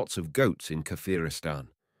 There are lots of goats in Kafiristan,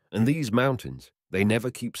 and these mountains, they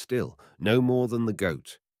never keep still, no more than the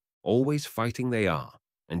goats. Always fighting they are,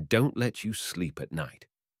 and don't let you sleep at night."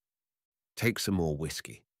 "Take some more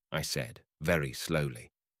whiskey," I said, very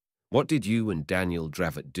slowly. "What did you and Daniel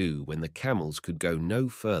Dravot do when the camels could go no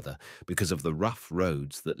further because of the rough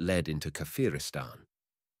roads that led into Kafiristan?"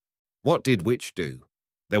 "What did which do?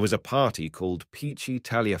 There was a party called Peachy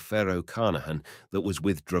Taliaferro Carnahan that was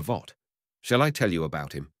with Dravot. Shall I tell you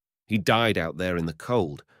about him? He died out there in the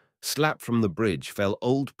cold. Slap from the bridge fell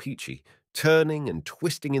old Peachy, turning and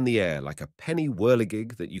twisting in the air like a penny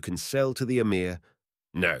whirligig that you can sell to the emir.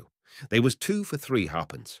 No, they was 2 for 3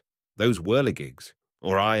 halfpence. Those whirligigs,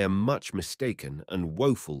 or I am much mistaken and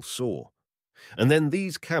woeful sore. And then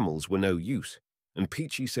these camels were no use, and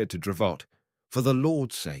Peachy said to Dravot, 'For the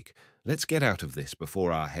Lord's sake, let's get out of this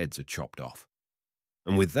before our heads are chopped off.'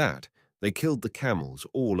 And with that, they killed the camels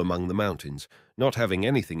all among the mountains, not having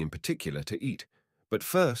anything in particular to eat. But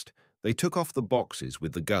first, they took off the boxes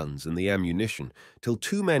with the guns and the ammunition, till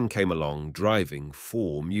 2 men came along driving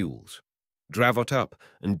 4 mules. Dravot up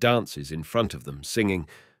and dances in front of them, singing,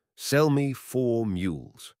 'Sell me 4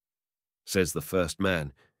 mules.' Says the first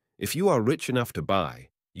man, 'If you are rich enough to buy,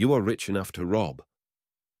 you are rich enough to rob.'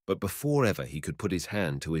 But before ever he could put his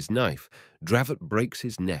hand to his knife, Dravot breaks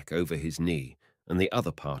his neck over his knee, and the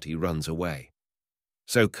other party runs away.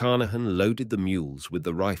 So Carnahan loaded the mules with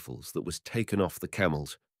the rifles that was taken off the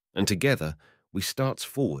camels, and together we starts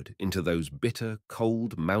forward into those bitter,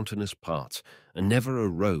 cold, mountainous parts, and never a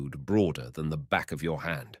road broader than the back of your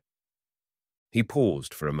hand." He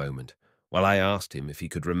paused for a moment, while I asked him if he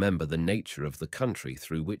could remember the nature of the country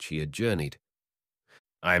through which he had journeyed.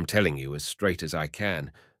 "I am telling you as straight as I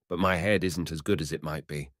can, but my head isn't as good as it might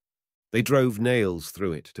be. They drove nails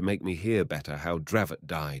through it to make me hear better how Dravot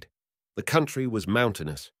died. The country was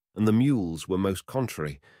mountainous, and the mules were most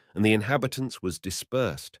contrary, and the inhabitants was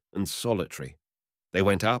dispersed and solitary. They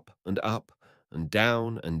went up, and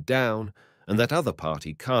down, and that other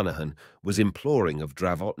party, Carnahan, was imploring of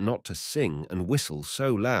Dravot not to sing and whistle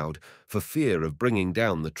so loud for fear of bringing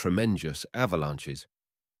down the tremendous avalanches.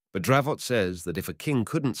 But Dravot says that if a king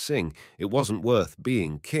couldn't sing, it wasn't worth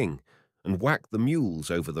being king, and whacked the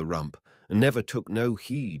mules over the rump, and never took no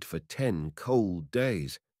heed for 10 cold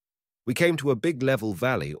days. We came to a big level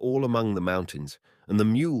valley all among the mountains, and the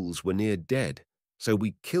mules were near dead, so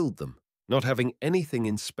we killed them, not having anything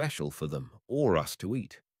in special for them or us to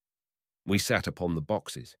eat. We sat upon the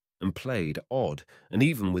boxes and played odd, and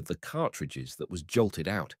even with the cartridges that was jolted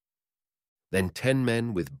out. Then 10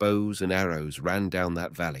 men with bows and arrows ran down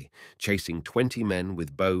that valley, chasing 20 men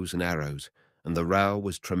with bows and arrows, and the row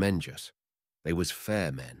was tremendous. They was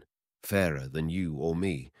fair men, fairer than you or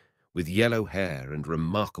me, with yellow hair and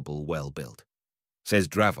remarkable well-built. Says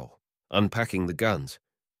Dravot, unpacking the guns,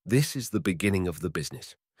 "This is the beginning of the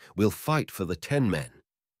business. We'll fight for the 10 men."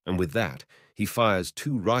 And with that, he fires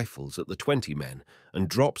 2 rifles at the 20 men and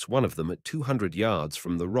drops one of them at 200 yards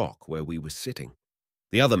from the rock where we were sitting.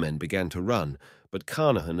 The other men began to run, but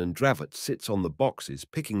Carnahan and Dravot sits on the boxes,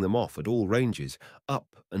 picking them off at all ranges,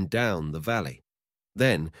 up and down the valley.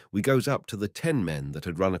 Then we goes up to the 10 men that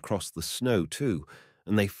had run across the snow too,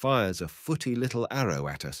 and they fires a footy little arrow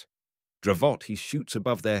at us. Dravot he shoots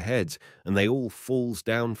above their heads, and they all falls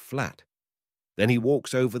down flat. Then he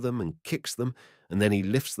walks over them and kicks them, and then he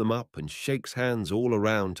lifts them up and shakes hands all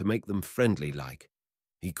around to make them friendly-like.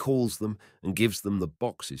 He calls them and gives them the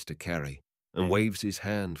boxes to carry, and waves his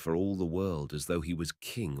hand for all the world as though he was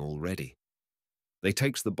king already. They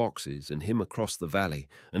takes the boxes and him across the valley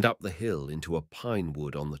and up the hill into a pine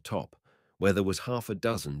wood on the top, where there was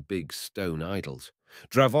 6 big stone idols.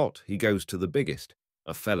 Dravot he goes to the biggest,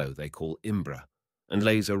 a fellow they call Imbra, and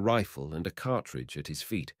lays a rifle and a cartridge at his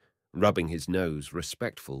feet, rubbing his nose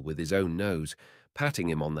respectful with his own nose, patting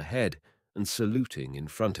him on the head and saluting in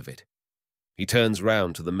front of it. He turns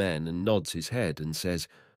round to the men and nods his head and says,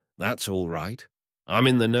 "That's all right. I'm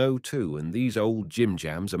in the know too, and these old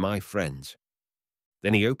jim-jams are my friends."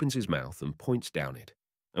 Then he opens his mouth and points down it,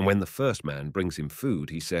 and when the first man brings him food,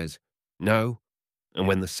 he says, "No," and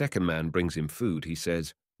when the second man brings him food, he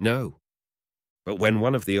says, "No." But when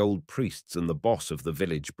one of the old priests and the boss of the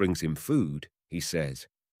village brings him food, he says,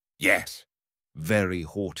 "Yes," very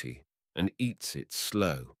haughty, and eats it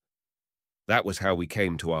slow. That was how we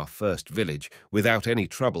came to our first village, without any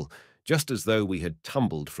trouble, just as though we had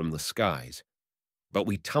tumbled from the skies. But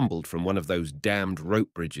we tumbled from one of those damned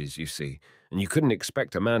rope bridges, you see, and you couldn't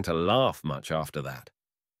expect a man to laugh much after that.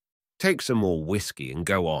 "Take some more whiskey and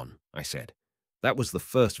go on," I said. "That was the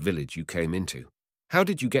first village you came into. How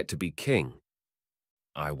did you get to be king?"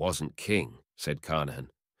 "I wasn't king," said Carnahan.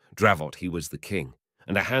 "Dravot, he was the king,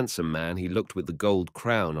 and a handsome man he looked with the gold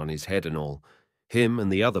crown on his head and all. Him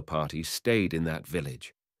and the other party stayed in that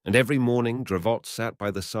village, and every morning Dravot sat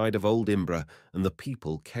by the side of old Imbra, and the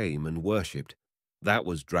people came and worshipped. That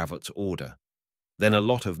was Dravot's order. Then a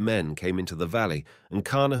lot of men came into the valley, and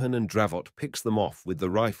Carnahan and Dravot picks them off with the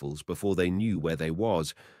rifles before they knew where they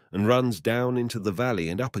was, and runs down into the valley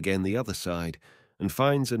and up again the other side, and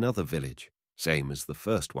finds another village, same as the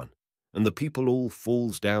first one, and the people all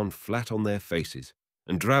falls down flat on their faces,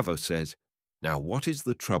 and Dravot says, 'Now what is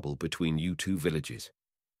the trouble between you 2 villages?'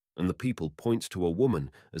 And the people points to a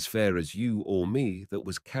woman as fair as you or me that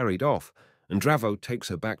was carried off, and Dravot takes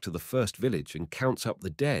her back to the first village and counts up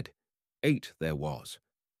the dead. 8 there was.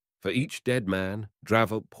 For each dead man,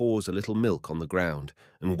 Dravot pours a little milk on the ground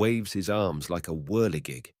and waves his arms like a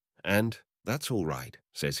whirligig, and 'That's all right,'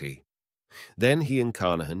 says he. Then he and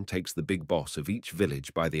Carnahan takes the big boss of each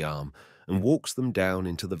village by the arm and walks them down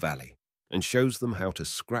into the valley, and shows them how to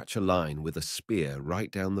scratch a line with a spear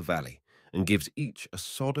right down the valley, and gives each a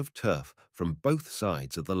sod of turf from both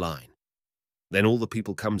sides of the line. Then all the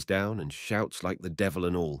people comes down and shouts like the devil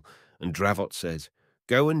and all, and Dravot says,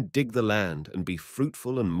 'Go and dig the land and be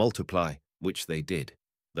fruitful and multiply,' which they did,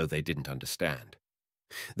 though they didn't understand.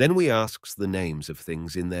 Then we asks the names of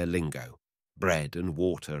things in their lingo, bread and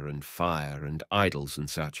water and fire and idols and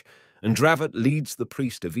such, and Dravot leads the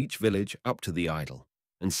priest of each village up to the idol,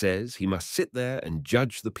 and says he must sit there and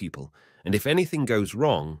judge the people, and if anything goes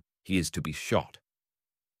wrong, he is to be shot.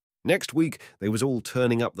 Next week they was all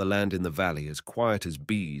turning up the land in the valley as quiet as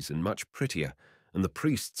bees and much prettier, and the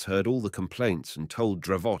priests heard all the complaints and told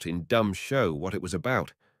Dravot in dumb show what it was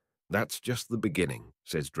about. 'That's just the beginning,'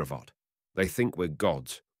 says Dravot. 'They think we're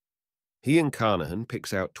gods.' He and Carnahan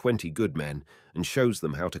picks out 20 good men and shows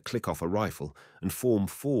them how to click off a rifle and form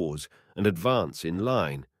 4s and advance in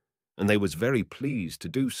line, and they was very pleased to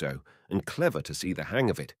do so and clever to see the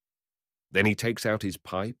hang of it. Then he takes out his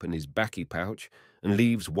pipe and his baccy pouch and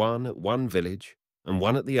leaves one at one village and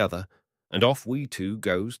one at the other, and off we 2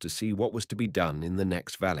 goes to see what was to be done in the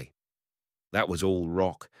next valley. That was all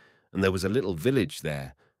rock, and there was a little village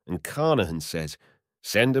there, and Carnahan says,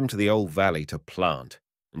 'Send 'em to the old valley to plant,'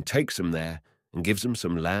 and takes 'em there and gives 'em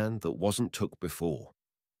some land that wasn't took before.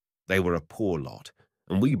 They were a poor lot,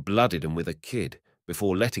 and we blooded 'em with a kid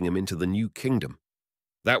before letting 'em into the new kingdom.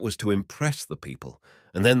 That was to impress the people,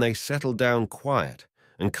 and then they settled down quiet,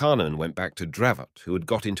 and Carnahan went back to Dravot, who had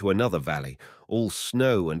got into another valley, all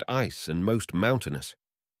snow and ice and most mountainous.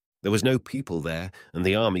 There was no people there, and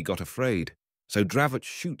the army got afraid, so Dravot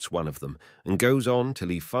shoots one of them and goes on till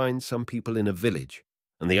he finds some people in a village,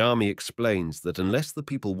 and the army explains that unless the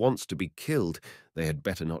people wants to be killed, they had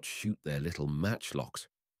better not shoot their little matchlocks,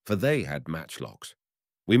 for they had matchlocks.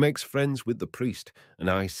 We makes friends with the priest, and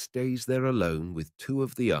I stays there alone with two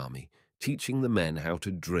of the army, teaching the men how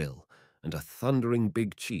to drill, and a thundering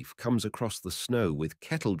big chief comes across the snow with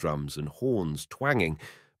kettle drums and horns twanging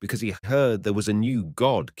because he heard there was a new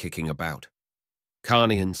god kicking about.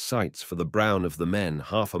 Carnehan sights for the brown of the men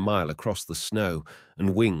 1/2 a mile across the snow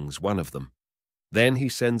and wings one of them. Then he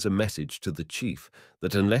sends a message to the chief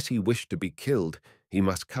that unless he wished to be killed, he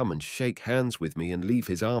must come and shake hands with me and leave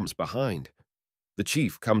his arms behind. The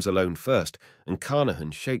chief comes alone first, and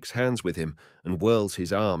Carnehan shakes hands with him and whirls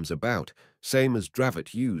his arms about, same as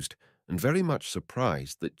Dravot used, and very much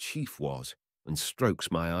surprised that chief was, and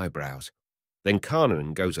strokes my eyebrows. Then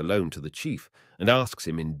Carnehan goes alone to the chief and asks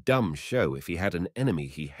him in dumb show if he had an enemy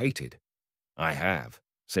he hated. "I have,"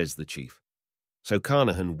 says the chief. So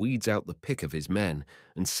Carnehan weeds out the pick of his men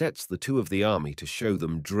and sets the two of the army to show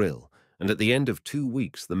them drill, and at the end of 2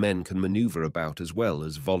 weeks the men can maneuver about as well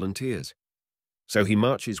as volunteers. So he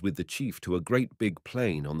marches with the chief to a great big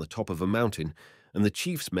plain on the top of a mountain, and the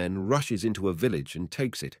chief's men rushes into a village and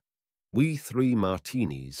takes it. We 3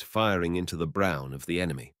 martinis firing into the brown of the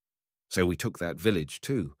enemy. So we took that village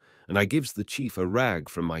too, and I gives the chief a rag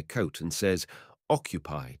from my coat and says,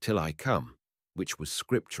 "Occupy till I come," which was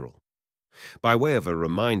scriptural. By way of a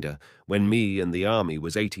reminder, when me and the army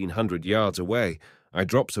was 1,800 yards away, I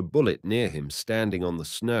drops a bullet near him standing on the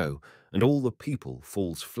snow, and all the people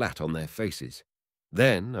falls flat on their faces.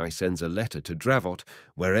 Then I sends a letter to Dravot,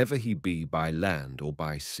 wherever he be by land or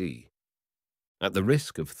by sea. At the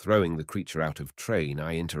risk of throwing the creature out of train,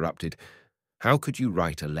 I interrupted, "How could you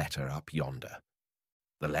write a letter up yonder?"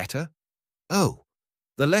 "The letter? Oh,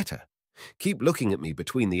 the letter. Keep looking at me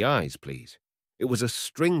between the eyes, please. It was a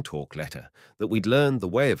string-talk letter that we'd learned the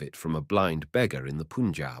way of it from a blind beggar in the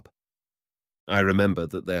Punjab. I remember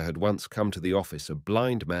that there had once come to the office a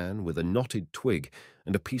blind man with a knotted twig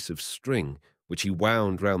and a piece of string, which he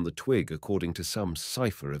wound round the twig according to some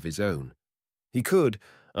cipher of his own. He could,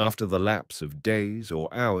 after the lapse of days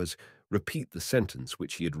or hours, repeat the sentence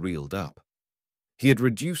which he had reeled up. He had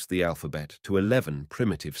reduced the alphabet to 11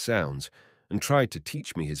 primitive sounds and tried to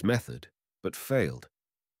teach me his method, but failed.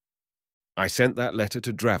 "I sent that letter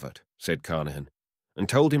to Dravot," said Carnehan, "and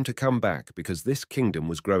told him to come back because this kingdom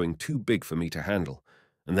was growing too big for me to handle,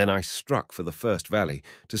 and then I struck for the first valley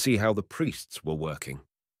to see how the priests were working.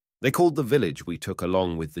 They called the village we took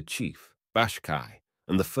along with the chief, Bashkai,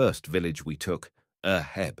 and the first village we took,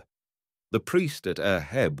 Heb. The priest at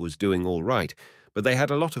Heb was doing all right, but they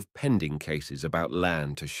had a lot of pending cases about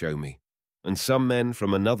land to show me, and some men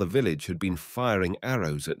from another village had been firing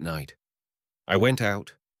arrows at night. I went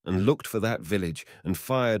out and looked for that village and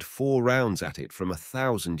fired 4 rounds at it from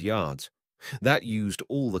 1,000 yards. That used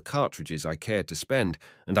all the cartridges I cared to spend,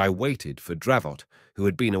 and I waited for Dravot, who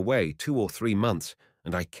had been away 2 or 3 months,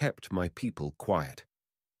 and I kept my people quiet.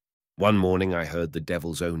 One morning I heard the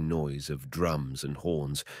devil's own noise of drums and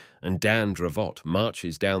horns, and Dan Dravot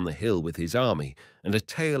marches down the hill with his army and a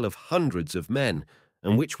tail of hundreds of men,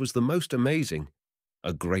 and which was the most amazing,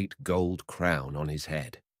 a great gold crown on his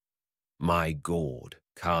head. "My Gord,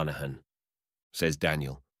 Carnehan," says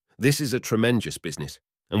Daniel, "this is a tremendous business,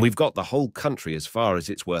 and we've got the whole country as far as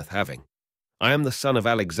it's worth having. I am the son of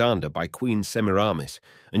Alexander by Queen Semiramis,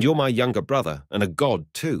 and you're my younger brother, and a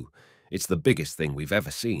god too. It's the biggest thing we've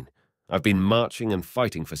ever seen. I've been marching and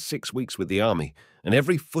fighting for 6 weeks with the army, and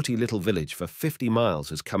every footy little village for 50 miles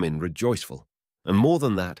has come in rejoiceful. And more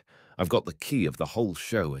than that, I've got the key of the whole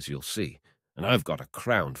show, as you'll see, and I've got a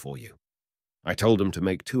crown for you." I told him to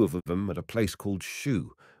make 2 of them at a place called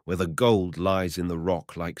Shoe, where the gold lies in the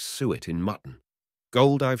rock like suet in mutton.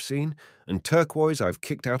 Gold I've seen, and turquoise I've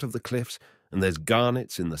kicked out of the cliffs, and there's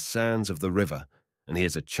garnets in the sands of the river, and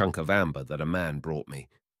here's a chunk of amber that a man brought me.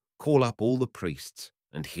 Call up all the priests,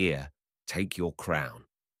 and here, take your crown.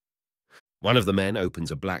 One of the men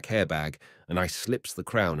opens a black hair bag, and I slips the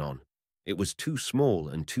crown on. It was too small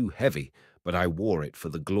and too heavy, but I wore it for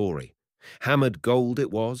the glory. Hammered gold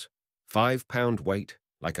it was, 5-pound weight,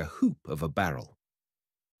 like a hoop of a barrel.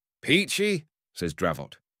 "Peachy," says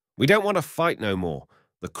Dravot, "we don't want to fight no more.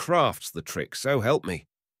 The craft's the trick, so help me."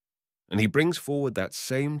 And he brings forward that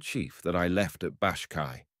same chief that I left at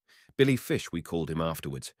Bashkai. Billy Fish we called him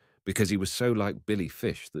afterwards, because he was so like Billy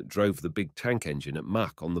Fish that drove the big tank engine at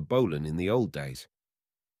Muck on the Bolan in the old days.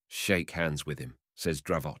 "Shake hands with him," says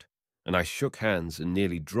Dravot, and I shook hands and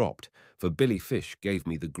nearly dropped, for Billy Fish gave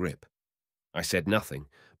me the grip. I said nothing,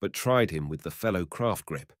 but tried him with the fellow craft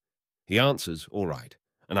grip. He answers, all right,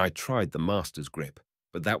 and I tried the master's grip,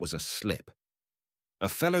 but that was a slip. A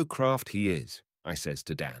fellow craft he is, I says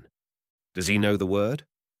to Dan. Does he know the word?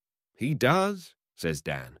 He does, says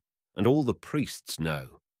Dan, and all the priests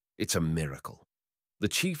know. It's a miracle. The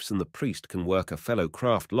chiefs and the priest can work a fellow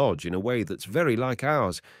craft lodge in a way that's very like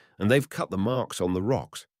ours, and they've cut the marks on the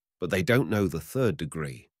rocks, but they don't know the third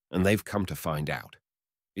degree, and they've come to find out.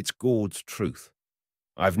 It's God's truth.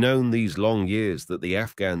 I've known these long years that the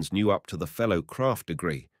Afghans knew up to the fellow craft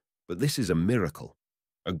degree, but this is a miracle.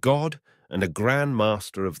 A god and a grand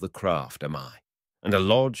master of the craft am I, and a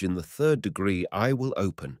lodge in the third degree I will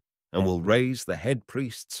open, and will raise the head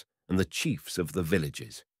priests and the chiefs of the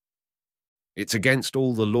villages. It's against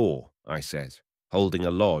all the law, I says, holding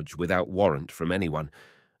a lodge without warrant from anyone,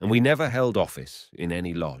 and we never held office in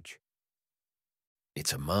any lodge.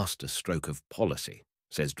 It's a master stroke of policy,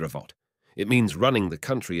 says Dravot. It means running the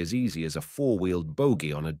country as easy as a four-wheeled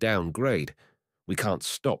bogey on a downgrade. We can't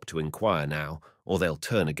stop to inquire now, or they'll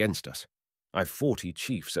turn against us. I've 40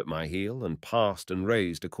 chiefs at my heel, and passed and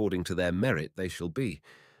raised according to their merit they shall be.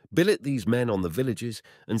 Billet these men on the villages,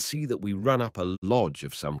 and see that we run up a lodge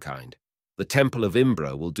of some kind. The temple of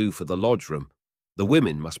Imbra will do for the lodge room. The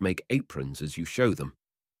women must make aprons as you show them.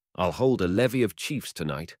 I'll hold a levy of chiefs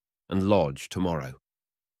tonight, and lodge tomorrow.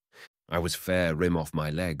 I was fair rim off my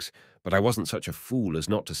legs, but I wasn't such a fool as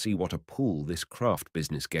not to see what a pull this craft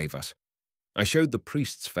business gave us. I showed the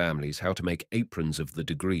priests' families how to make aprons of the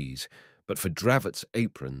degrees, but for Dravot's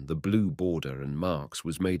apron the blue border and marks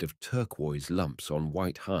was made of turquoise lumps on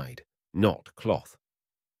white hide, not cloth.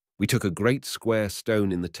 We took a great square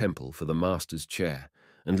stone in the temple for the master's chair,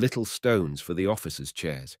 and little stones for the officers'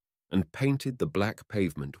 chairs, and painted the black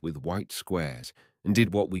pavement with white squares, and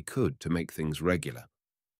did what we could to make things regular.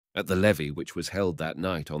 At the levee, which was held that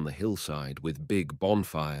night on the hillside with big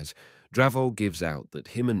bonfires, Dravot gives out that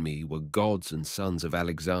him and me were gods and sons of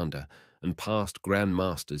Alexander and past grand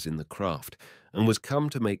masters in the craft, and was come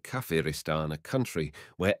to make Kafiristan a country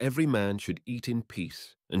where every man should eat in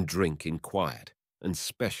peace and drink in quiet, and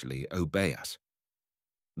specially obey us.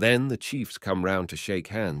 Then the chiefs come round to shake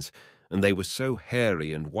hands, and they were so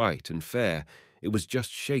hairy and white and fair, it was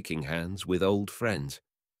just shaking hands with old friends.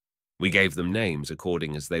 We gave them names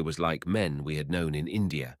according as they was like men we had known in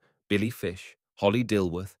India, Billy Fish, Holly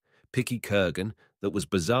Dilworth, Picky Kurgan, that was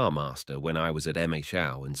bazaar master when I was at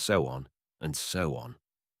Emeshau, and so on, and so on.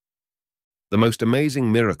 The most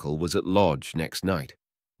amazing miracle was at lodge next night.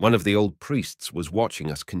 One of the old priests was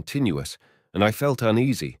watching us continuous, and I felt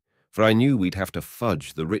uneasy, for I knew we'd have to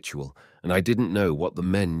fudge the ritual, and I didn't know what the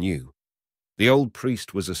men knew. The old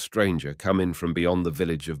priest was a stranger come in from beyond the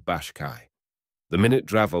village of Bashkai. The minute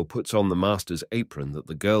Dravot puts on the master's apron that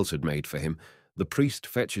the girls had made for him, the priest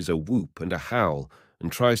fetches a whoop and a howl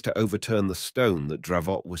and tries to overturn the stone that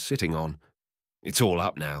Dravot was sitting on. It's all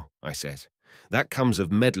up now, I says. That comes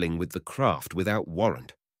of meddling with the craft without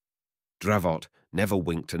warrant. Dravot never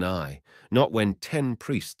winked an eye, not when 10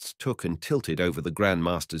 priests took and tilted over the Grand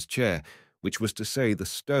Master's chair, which was to say the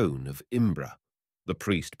stone of Imbra. The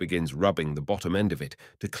priest begins rubbing the bottom end of it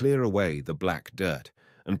to clear away the black dirt,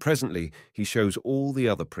 and presently he shows all the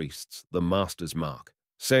other priests the master's mark,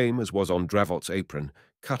 same as was on Dravot's apron,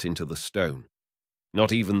 cut into the stone.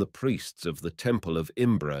 Not even the priests of the temple of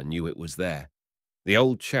Imbra knew it was there. The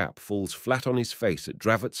old chap falls flat on his face at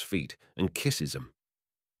Dravot's feet and kisses him.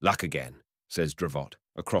 Luck again, says Dravot,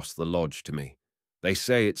 across the lodge to me. They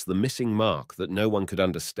say it's the missing mark that no one could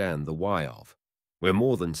understand the why of. We're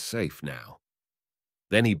more than safe now.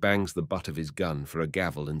 Then he bangs the butt of his gun for a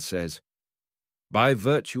gavel and says, by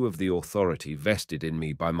virtue of the authority vested in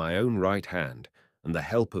me by my own right hand and the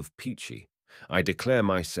help of Peachy, I declare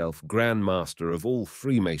myself Grand Master of all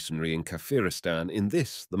Freemasonry in Kafiristan in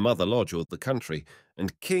this, the mother lodge of the country,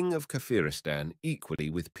 and King of Kafiristan equally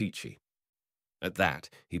with Peachy. At that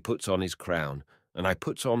he puts on his crown, and I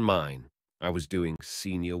puts on mine. I was doing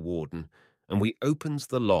senior warden, and we opens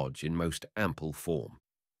the lodge in most ample form.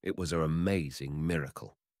 It was an amazing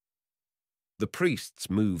miracle. The priests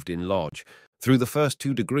moved in lodge, through the first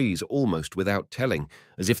 2 degrees almost without telling,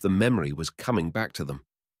 as if the memory was coming back to them.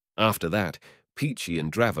 After that, Peachy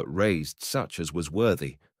and Dravot raised such as was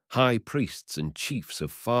worthy, high priests and chiefs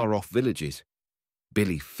of far-off villages.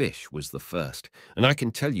 Billy Fish was the first, and I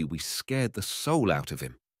can tell you we scared the soul out of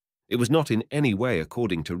him. It was not in any way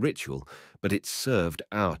according to ritual, but it served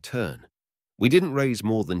our turn. We didn't raise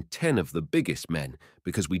more than 10 of the biggest men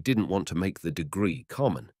because we didn't want to make the degree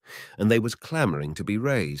common, and they was clamouring to be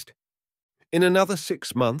raised. In another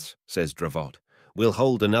 6 months, says Dravot, we'll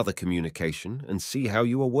hold another communication and see how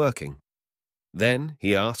you are working. Then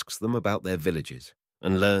he asks them about their villages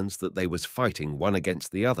and learns that they was fighting one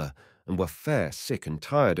against the other and were fair sick and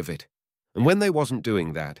tired of it. And when they wasn't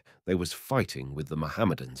doing that, they was fighting with the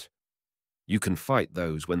Mohammedans. You can fight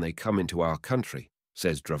those when they come into our country,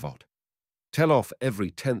 says Dravot. Tell off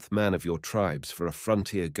every 10th man of your tribes for a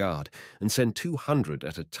frontier guard and send 200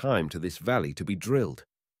 at a time to this valley to be drilled.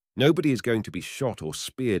 Nobody is going to be shot or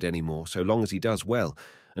speared anymore so long as he does well,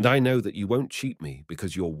 and I know that you won't cheat me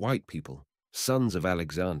because you're white people, sons of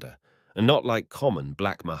Alexander, and not like common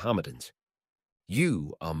black Mohammedans.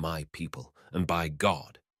 You are my people, and by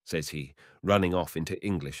God, says he, running off into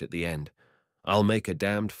English at the end, I'll make a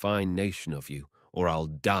damned fine nation of you, or I'll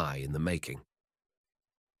die in the making.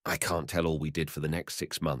 I can't tell all we did for the next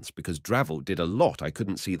 6 months because Dravot did a lot I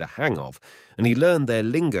couldn't see the hang of, and he learned their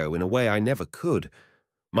lingo in a way I never could.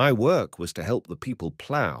 My work was to help the people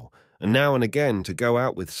plough, and now and again to go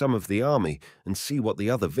out with some of the army and see what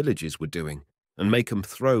the other villages were doing, and make 'em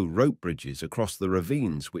throw rope bridges across the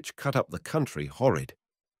ravines which cut up the country horrid.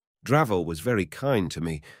 Dravot was very kind to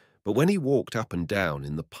me, but when he walked up and down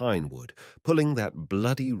in the pine wood, pulling that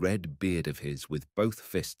bloody red beard of his with both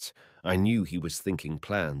fists, I knew he was thinking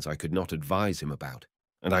plans I could not advise him about,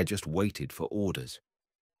 and I just waited for orders.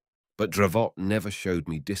 But Dravot never showed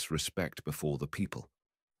me disrespect before the people.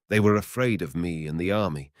 They were afraid of me and the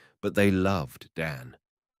army, but they loved Dan.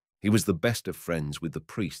 He was the best of friends with the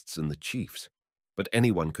priests and the chiefs, but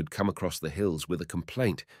anyone could come across the hills with a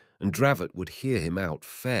complaint, and Dravot would hear him out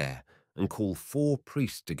fair and call 4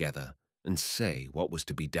 priests together and say what was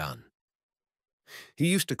to be done.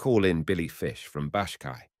 He used to call in Billy Fish from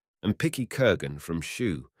Bashkai, and Picky Kurgan from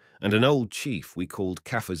Shu, and an old chief we called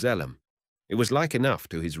Kafuzelem. It was like enough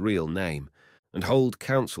to his real name, and hold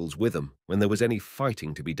councils with him when there was any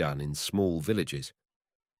fighting to be done in small villages.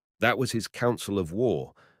 That was his council of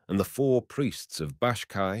war, and the 4 priests of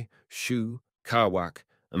Bashkai, Shu, Kawak,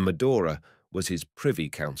 and Medora was his privy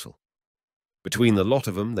council. Between the lot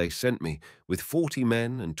of them they sent me, with 40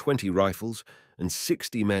 men and 20 rifles, and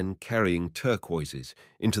 60 men carrying turquoises,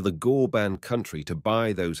 into the Gorban country to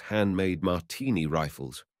buy those handmade martini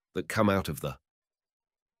rifles that come out of the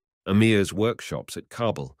Emir's workshops at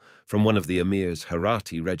Kabul, from one of the Emir's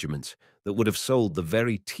Herati regiments that would have sold the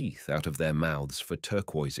very teeth out of their mouths for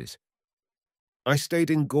turquoises. I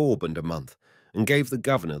stayed in Gorband a month and gave the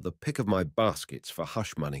governor the pick of my baskets for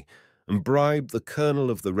hush money and bribed the colonel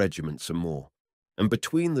of the regiment some more. And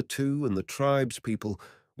between the two and the tribe's people,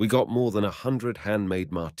 we got more than 100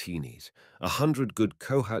 handmade martinis, 100 good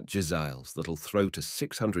Kohat Jaziles that'll throw to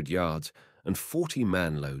 600 yards, and 40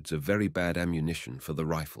 manloads of very bad ammunition for the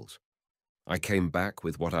rifles. I came back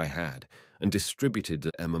with what I had and distributed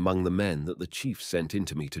them among the men that the chief sent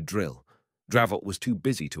into me to drill. Dravot was too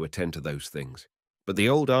busy to attend to those things, but the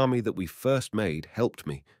old army that we first made helped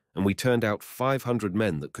me, and we turned out 500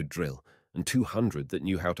 men that could drill, and 200 that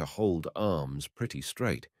knew how to hold arms pretty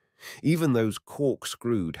straight. Even those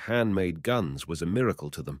cork-screwed handmade guns was a miracle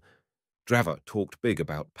to them. Dravot talked big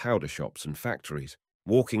about powder shops and factories,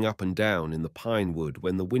 walking up and down in the pine wood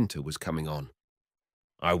when the winter was coming on.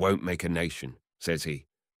 I won't make a nation, says he.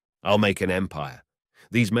 I'll make an empire.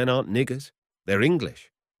 These men aren't niggers. They're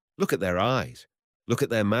English. Look at their eyes. Look at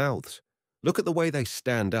their mouths. Look at the way they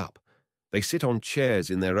stand up. They sit on chairs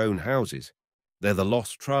in their own houses. They're the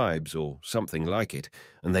lost tribes or something like it,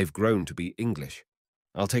 and they've grown to be English.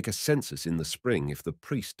 I'll take a census in the spring if the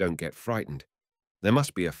priests don't get frightened. There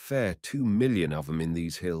must be a fair 2 million of them in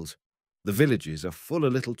these hills. The villages are full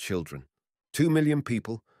of little children. 2 million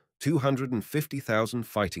people, 250,000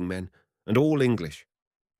 fighting men, and all English.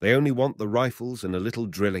 They only want the rifles and a little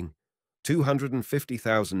drilling.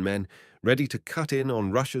 250,000 men ready to cut in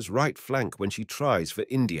on Russia's right flank when she tries for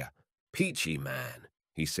India. Peachy man,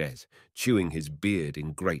 he says, chewing his beard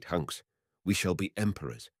in great hunks. We shall be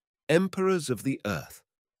emperors, emperors of the earth.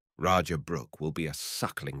 Raja Brooke will be a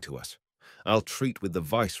suckling to us. I'll treat with the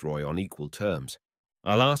viceroy on equal terms.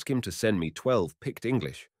 I'll ask him to send me 12 picked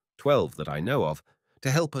English, 12 that I know of,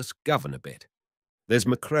 to help us govern a bit. There's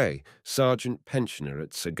McCrae, sergeant pensioner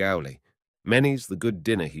at Sagowli. Many's the good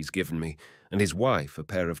dinner he's given me, and his wife a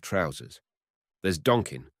pair of trousers. There's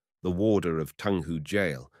Donkin, the warder of Tunghu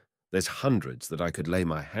jail. There's hundreds that I could lay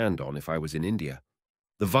my hand on if I was in India.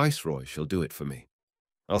 The viceroy shall do it for me.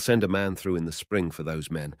 I'll send a man through in the spring for those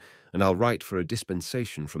men, and I'll write for a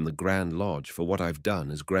dispensation from the Grand Lodge for what I've done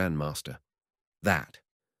as Grand Master. That,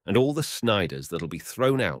 and all the Sniders that'll be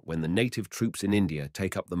thrown out when the native troops in India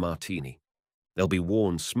take up the martini. They'll be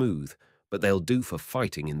worn smooth, but they'll do for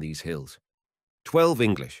fighting in these hills. 12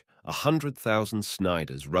 English, 100,000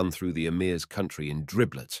 Sniders run through the Emir's country in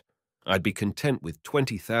driblets. I'd be content with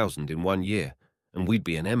 20,000 in 1 year, and we'd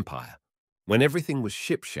be an empire. When everything was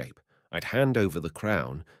shipshape, I'd hand over the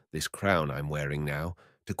crown, this crown I'm wearing now,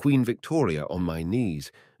 to Queen Victoria on my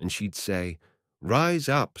knees, and she'd say, "Rise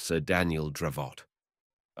up, Sir Daniel Dravot."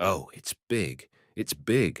 Oh, it's big,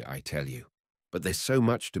 I tell you. But there's so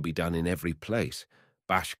much to be done in every place.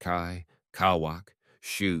 Bashkai, Karwak,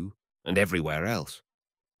 Shu, and everywhere else.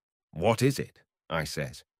 What is it? I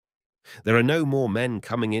says. There are no more men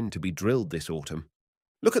coming in to be drilled this autumn.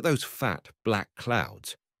 Look at those fat, black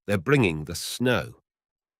clouds. They're bringing the snow.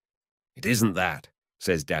 It isn't that,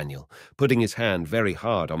 says Daniel, putting his hand very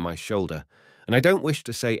hard on my shoulder, and I don't wish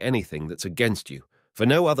to say anything that's against you, for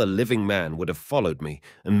no other living man would have followed me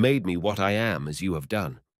and made me what I am as you have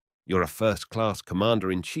done. You're a first-class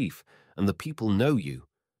commander-in-chief, and the people know you.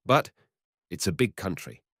 But it's a big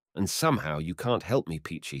country, and somehow you can't help me,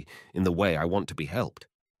 Peachy, in the way I want to be helped.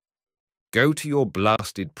 Go to your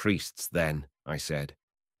blasted priests, then, I said,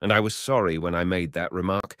 and I was sorry when I made that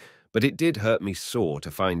remark, but it did hurt me sore to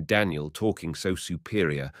find Daniel talking so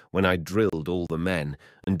superior when I drilled all the men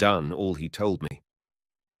and done all he told me.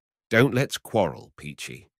 Don't let's quarrel,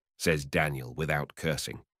 Peachy, says Daniel without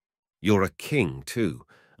cursing. You're a king, too,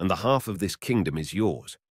 and the half of this kingdom is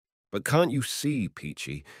yours. But can't you see,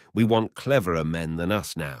 Peachy, we want cleverer men than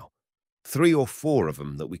us now. 3 or 4 of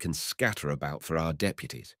them that we can scatter about for our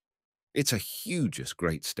deputies. It's a hugest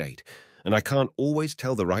great state, and I can't always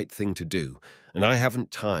tell the right thing to do, and I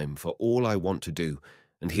haven't time for all I want to do,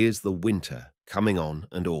 and here's the winter coming on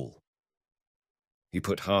and all. He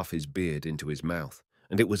put half his beard into his mouth,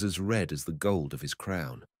 and it was as red as the gold of his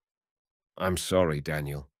crown. I'm sorry,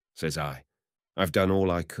 Daniel, says I. I've done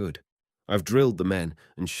all I could. I've drilled the men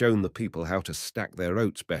and shown the people how to stack their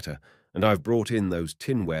oats better, and I've brought in those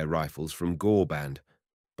tinware rifles from Gorband.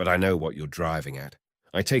 But I know what you're driving at.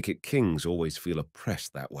 I take it kings always feel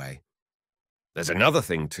oppressed that way. There's another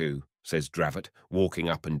thing, too, says Dravot, walking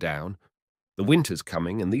up and down. The winter's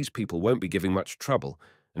coming, and these people won't be giving much trouble,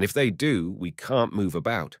 and if they do, we can't move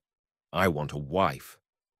about. I want a wife.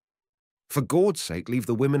 For Gord's sake, leave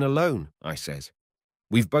the women alone, I says.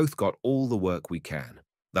 We've both got all the work we can,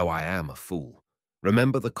 though I am a fool.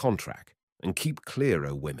 Remember the contract, and keep clear,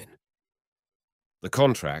 O women. The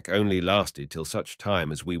contract only lasted till such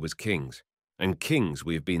time as we was kings, and kings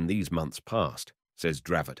we have been these months past, says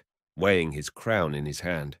Dravot, weighing his crown in his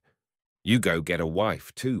hand. You go get a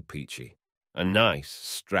wife too, Peachy. A nice,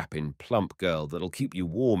 strapping, plump girl that'll keep you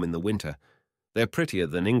warm in the winter. They're prettier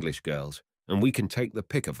than English girls, and we can take the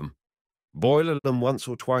pick of them. Boil them once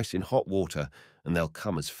or twice in hot water, and they'll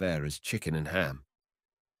come as fair as chicken and ham.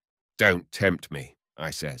 Don't tempt me,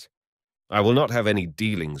 I says. I will not have any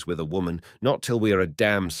dealings with a woman, not till we are a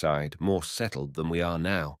damn side more settled than we are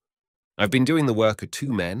now. I've been doing the work of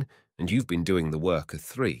 2 men, and you've been doing the work of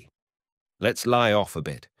 3. Let's lie off a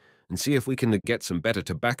bit, and see if we can get some better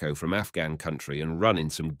tobacco from Afghan country and run in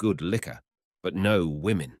some good liquor, but no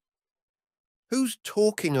women. Who's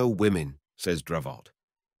talking o' women, says Dravot.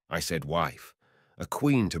 I said wife, a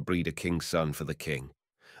queen to breed a king's son for the king,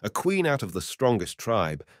 a queen out of the strongest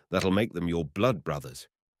tribe that'll make them your blood brothers,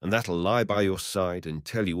 and that'll lie by your side and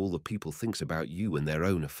tell you all the people thinks about you and their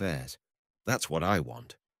own affairs. That's what I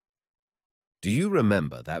want. Do you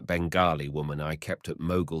remember that Bengali woman I kept at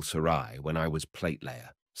Mogul Sarai when I was plate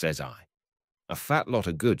layer, says I. A fat lot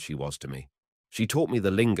of good she was to me. She taught me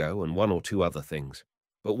the lingo and 1 or 2 other things.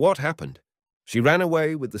 But what happened? She ran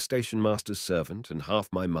away with the station master's servant and half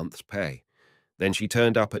my month's pay. Then she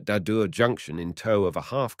turned up at Dadur Junction in tow of a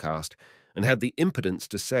half-caste and had the impudence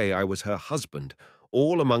to say I was her husband,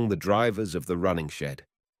 all among the drivers of the running shed.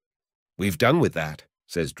 We've done with that,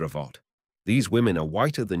 says Dravot. These women are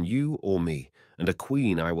whiter than you or me, and a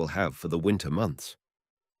queen I will have for the winter months.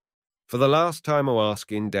 For the last time o'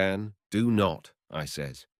 asking, Dan, do not, I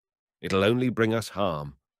says. It'll only bring us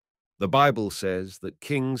harm. The Bible says that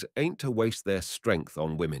kings ain't to waste their strength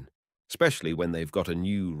on women, especially when they've got a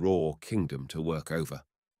new raw kingdom to work over.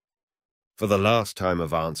 For the last time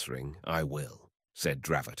of answering, I will, said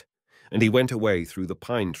Dravot, and he went away through the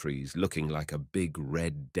pine trees looking like a big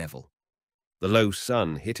red devil. The low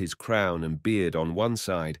sun hit his crown and beard on one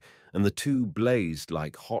side, and the 2 blazed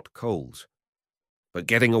like hot coals. But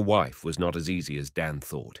getting a wife was not as easy as Dan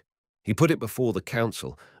thought. He put it before the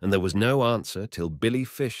council, and there was no answer till Billy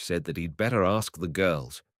Fish said that he'd better ask the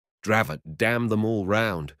girls. Dravot damned them all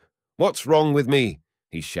round. What's wrong with me?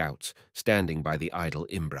 He shouts, standing by the idle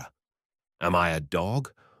Imbra. Am I a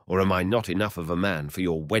dog, or am I not enough of a man for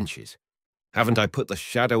your wenches? Haven't I put the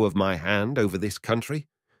shadow of my hand over this country?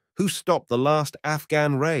 Who stopped the last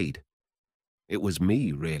Afghan raid? It was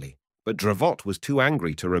me, really, but Dravot was too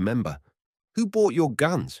angry to remember. Who bought your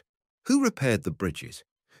guns? Who repaired the bridges?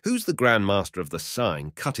 Who's the Grand Master of the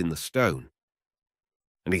sign cut in the stone?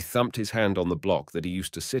 And he thumped his hand on the block that he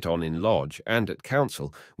used to sit on in lodge and at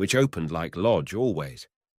council, which opened like lodge always.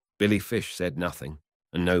 Billy Fish said nothing,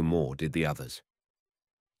 and no more did the others.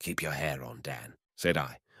 "Keep your hair on, Dan," said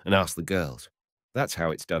I, and asked the girls. That's how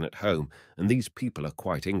it's done at home, and these people are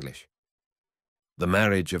quite English. "The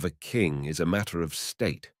marriage of a king is a matter of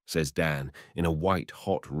state," says Dan, in a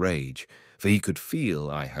white-hot rage, for he could feel,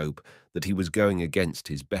 I hope, that he was going against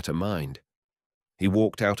his better mind. He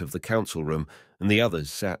walked out of the council room, and the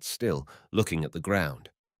others sat still, looking at the ground.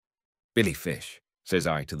 "Billy Fish," says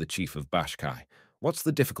I to the chief of Bashkai, "what's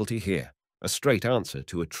the difficulty here? A straight answer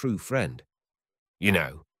to a true friend." "You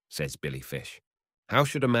know," says Billy Fish, "how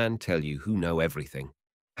should a man tell you who know everything?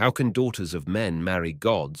 How can daughters of men marry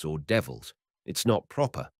gods or devils? It's not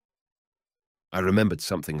proper." I remembered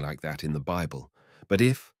something like that in the Bible, but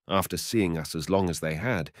if, after seeing us as long as they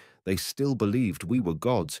had, they still believed we were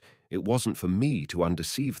gods, it wasn't for me to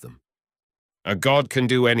undeceive them. "A god can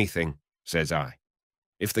do anything," says I.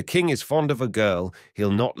 "If the king is fond of a girl,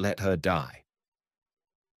 he'll not let her die."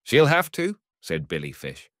 "She'll have to," said Billy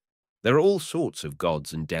Fish. "There are all sorts of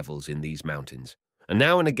gods and devils in these mountains, and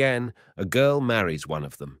now and again a girl marries one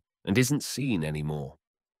of them and isn't seen any more.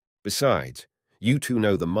 Besides, you two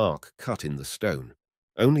know the mark cut in the stone.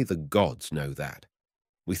 Only the gods know that.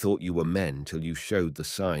 We thought you were men till you showed the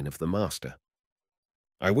sign of the master."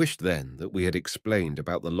 I wished then that we had explained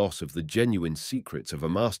about the loss of the genuine secrets of a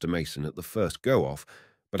master mason at the first go-off,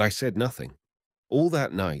 but I said nothing. All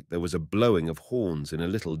that night there was a blowing of horns in a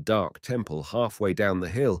little dark temple halfway down the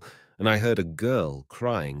hill, and I heard a girl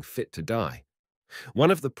crying fit to die.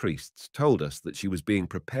 One of the priests told us that she was being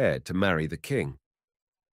prepared to marry the king.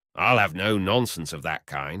 "I'll have no nonsense of that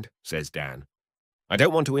kind," says Dan. "I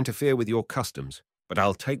don't want to interfere with your customs, but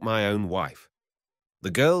I'll take my own wife."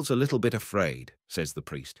 "The girl's a little bit afraid," says the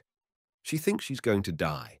priest. "She thinks she's going to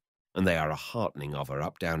die, and they are a heartening of her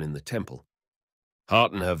up down in the temple."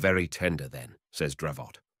 "Hearten her very tender then," says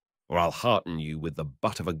Dravot, "or I'll hearten you with the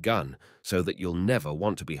butt of a gun so that you'll never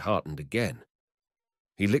want to be heartened again."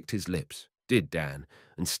 He licked his lips, did Dan,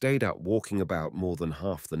 and stayed up walking about more than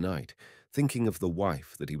half the night, thinking of the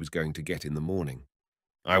wife that he was going to get in the morning.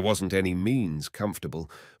 I wasn't any means comfortable,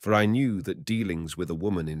 for I knew that dealings with a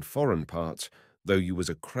woman in foreign parts, though you was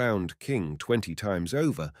a crowned king 20 times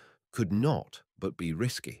over, could not but be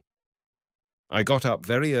risky. I got up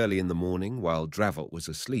very early in the morning while Dravot was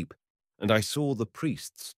asleep, and I saw the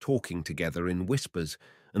priests talking together in whispers,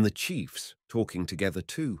 and the chiefs talking together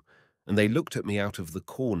too, and they looked at me out of the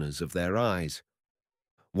corners of their eyes.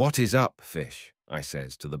 "What is up, Fish?" I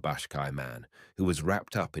says to the Bashkai man, who was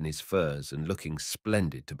wrapped up in his furs and looking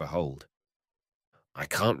splendid to behold. "I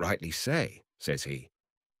can't rightly say," says he,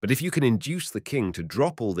 "but if you can induce the king to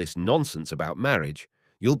drop all this nonsense about marriage,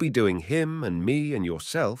 you'll be doing him and me and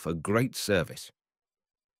yourself a great service."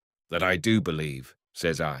 "That I do believe,"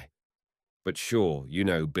 says I. "But sure, you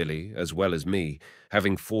know, Billy, as well as me,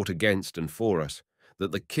 having fought against and for us,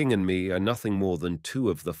 that the king and me are nothing more than two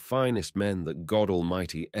of the finest men that God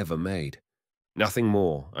Almighty ever made. Nothing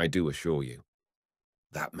more, I do assure you."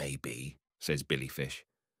 "That may be," says Billy Fish,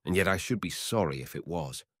 "and yet I should be sorry if it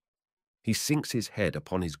was." He sinks his head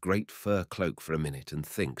upon his great fur cloak for a minute and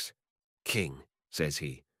thinks. "King," says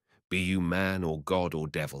he, "be you man or god or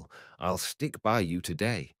devil, I'll stick by you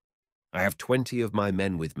today. I have 20 of my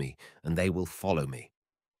men with me, and they will follow me.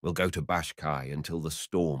 We'll go to Bashkai until the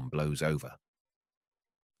storm blows over."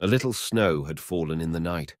 A little snow had fallen in the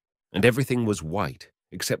night, and everything was white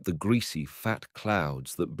except the greasy, fat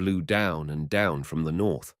clouds that blew down and down from the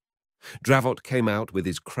north. Dravot came out with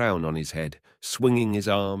his crown on his head, swinging his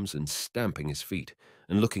arms and stamping his feet,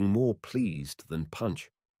 and looking more pleased than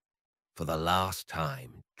Punch. "For the last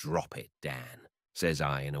time, drop it, Dan," says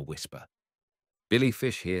I in a whisper. "Billy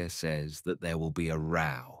Fish here says that there will be a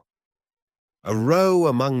row." "A row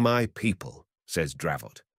among my people," says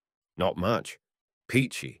Dravot. "Not much.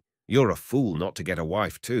 Peachy, you're a fool not to get a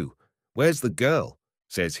wife too. Where's the girl?"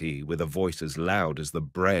 says he, with a voice as loud as the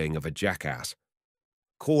braying of a jackass.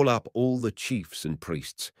 "Call up all the chiefs and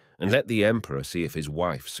priests, and let the emperor see if his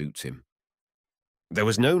wife suits him." There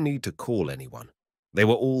was no need to call anyone. They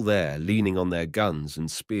were all there, leaning on their guns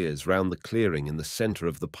and spears round the clearing in the centre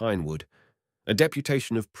of the pine wood. A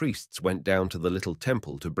deputation of priests went down to the little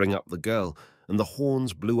temple to bring up the girl, and the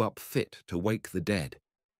horns blew up fit to wake the dead.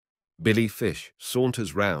 Billy Fish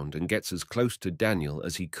saunters round and gets as close to Daniel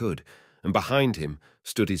as he could, and behind him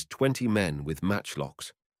stood his 20 men with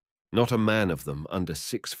matchlocks. Not a man of them under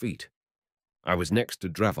 6 feet. I was next to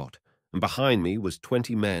Dravot, and behind me was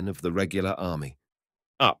 20 men of the regular army.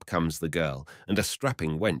 Up comes the girl, and a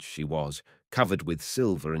strapping wench she was, covered with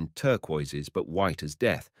silver and turquoises but white as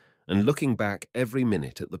death, and looking back every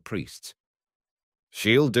minute at the priests.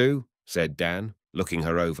 "She'll do," said Dan, looking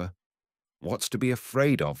her over. "What's to be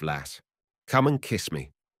afraid of, lass? Come and kiss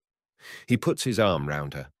me." He puts his arm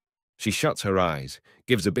round her. She shuts her eyes,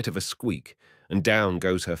 gives a bit of a squeak, and down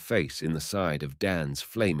goes her face in the side of Dan's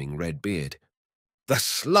flaming red beard. "The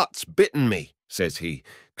slut's bitten me," says he,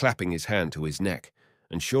 clapping his hand to his neck,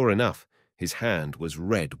 and sure enough, his hand was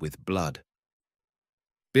red with blood.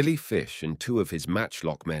 Billy Fish and two of his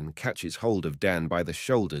matchlock men catches hold of Dan by the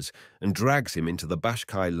shoulders and drags him into the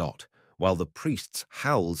Bashkai lot, while the priests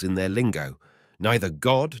howls in their lingo, "Neither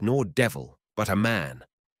God nor devil, but a man."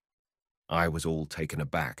 I was all taken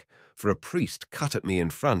aback, for a priest cut at me in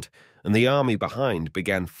front, and the army behind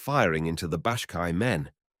began firing into the Bashkai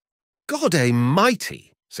men. "God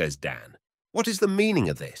Almighty," says Dan. "What is the meaning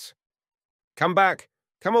of this?" "Come back,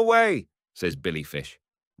 come away," says Billy Fish.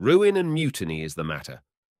 "Ruin and mutiny is the matter.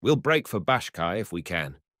 We'll break for Bashkai if we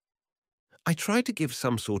can." I tried to give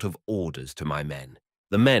some sort of orders to my men,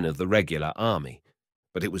 the men of the regular army,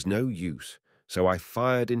 but it was no use, so I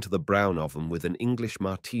fired into the brown oven with an English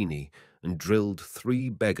martini and drilled 3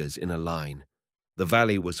 beggars in a line. The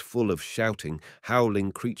valley was full of shouting,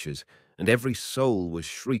 howling creatures, and every soul was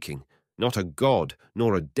shrieking, not a god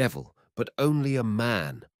nor a devil, but only a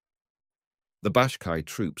man. The Bashkai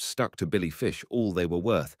troops stuck to Billy Fish all they were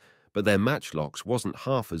worth, but their matchlocks wasn't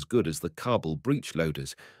half as good as the Kabul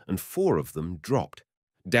breech-loaders, and 4 of them dropped.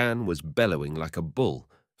 Dan was bellowing like a bull,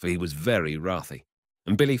 for he was very wrathy,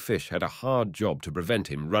 and Billy Fish had a hard job to prevent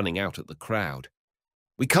him running out at the crowd.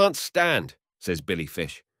 "We can't stand," says Billy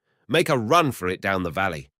Fish. "Make a run for it down the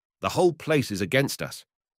valley. The whole place is against us."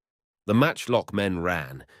 The matchlock men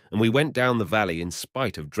ran, and we went down the valley in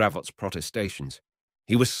spite of Dravot's protestations.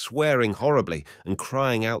 He was swearing horribly and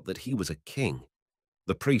crying out that he was a king.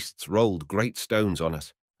 The priests rolled great stones on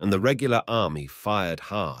us, and the regular army fired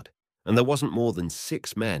hard, and there wasn't more than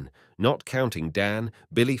 6 men, not counting Dan,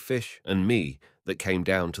 Billy Fish, and me, that came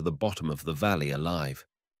down to the bottom of the valley alive.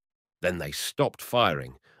 Then they stopped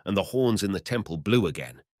firing, and the horns in the temple blew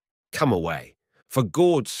again. "Come away. For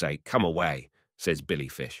Gord's sake, come away," says Billy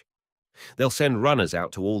Fish. "They'll send runners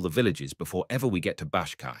out to all the villages before ever we get to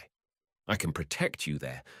Bashkai. I can protect you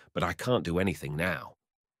there, but I can't do anything now."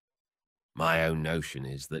 My own notion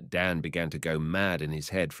is that Dan began to go mad in his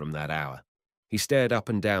head from that hour. He stared up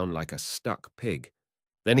and down like a stuck pig.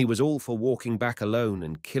 Then he was all for walking back alone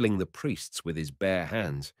and killing the priests with his bare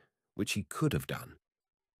hands, which he could have done.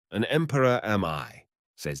 "An emperor am I,"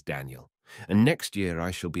 says Daniel, "and next year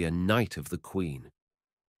I shall be a knight of the Queen."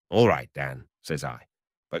 "All right, Dan," says I,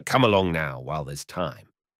 "but come along now while there's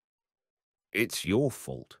time." "It's your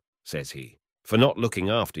fault," says he, "for not looking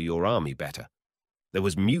after your army better. There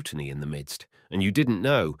was mutiny in the midst, and you didn't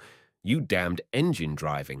know. You damned engine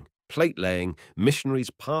driving, plate laying, missionaries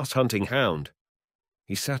pass-hunting hound."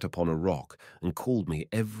 He sat upon a rock and called me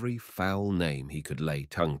every foul name he could lay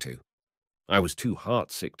tongue to. I was too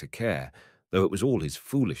heartsick to care, though it was all his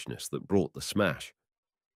foolishness that brought the smash.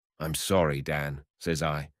 "I'm sorry, Dan," says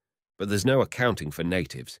I, "but there's no accounting for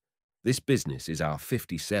natives. This business is our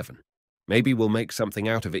 57. Maybe we'll make something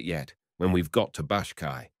out of it yet, when we've got to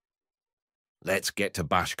Bashkai." "Let's get to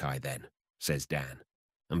Bashkai then," says Dan.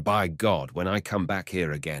 "And by God, when I come back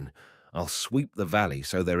here again, I'll sweep the valley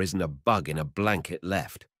so there isn't a bug in a blanket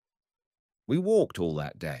left." We walked all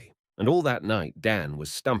that day, and all that night Dan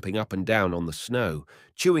was stumping up and down on the snow,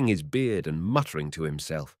 chewing his beard and muttering to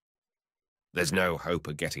himself. "There's no hope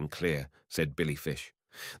of getting clear," said Billy Fish.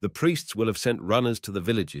 "The priests will have sent runners to the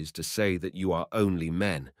villages to say that you are only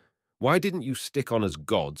men. Why didn't you stick on as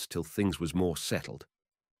gods till things was more settled?"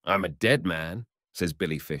 "I'm a dead man," says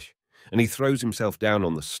Billy Fish, and he throws himself down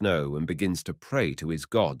on the snow and begins to pray to his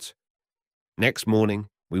gods. Next morning,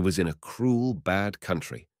 we was in a cruel, bad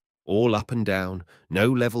country, all up and down,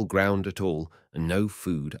 no level ground at all, and no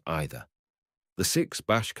food either. The 6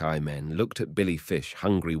 Bashkai men looked at Billy Fish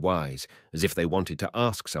hungry-wise, as if they wanted to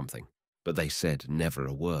ask something, but they said never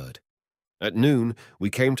a word. At noon, we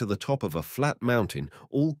came to the top of a flat mountain,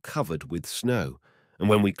 all covered with snow, and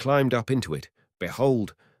when we climbed up into it,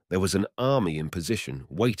 behold, there was an army in position,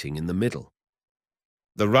 waiting in the middle.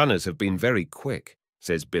 "The runners have been very quick,"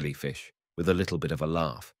 says Billy Fish, with a little bit of a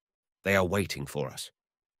laugh. "They are waiting for us."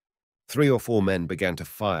 3 or 4 men began to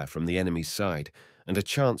fire from the enemy's side, and a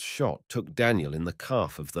chance shot took Daniel in the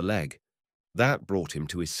calf of the leg. That brought him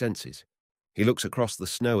to his senses. He looks across the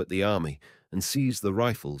snow at the army and sees the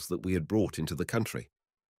rifles that we had brought into the country.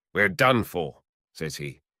 "We're done for," says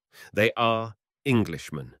he. "They are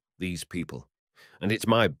Englishmen, these people, and it's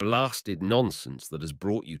my blasted nonsense that has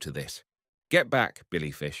brought you to this. Get back,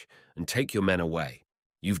 Billy Fish, and take your men away.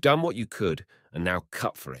 You've done what you could, and now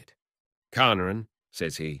cut for it. Carneran,"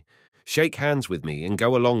 says he, "shake hands with me and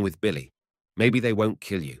go along with Billy. Maybe they won't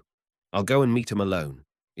kill you. I'll go and meet 'em alone.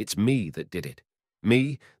 It's me that did it.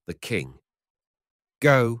 Me, the king.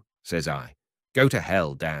 Go, says I. Go to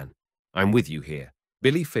hell, Dan. I'm with you here.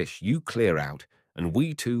 Billy Fish, you clear out, and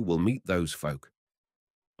we two will meet those folk.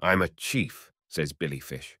 I'm a chief, says Billy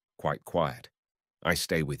Fish, quite quiet. I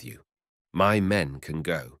stay with you. My men can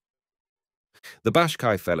go. The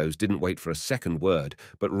Bashkai fellows didn't wait for a second word,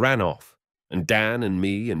 but ran off, and Dan and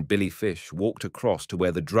me and Billy Fish walked across to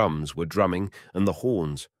where the drums were drumming and the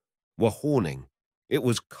horns were horning. It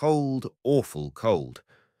was cold, awful cold.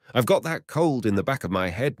 I've got that cold in the back of my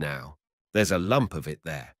head now. There's a lump of it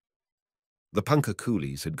there. The punka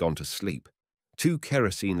coolies had gone to sleep. 2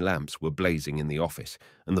 kerosene lamps were blazing in the office,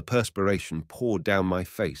 and the perspiration poured down my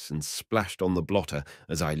face and splashed on the blotter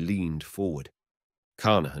as I leaned forward.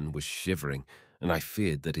 Carnahan was shivering, and I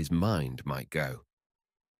feared that his mind might go.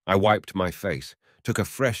 I wiped my face, took a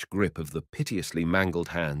fresh grip of the piteously mangled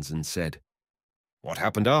hands and said, "What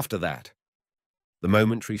happened after that?" The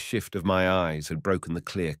momentary shift of my eyes had broken the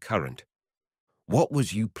clear current. "What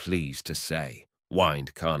was you pleased to say?"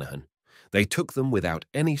 whined Carnahan. "They took them without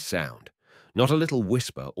any sound. Not a little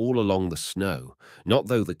whisper all along the snow, not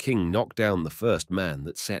though the king knocked down the first man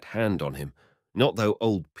that set hand on him, not though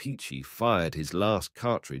old Peachy fired his last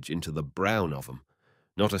cartridge into the brown of 'em.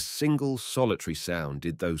 Not a single solitary sound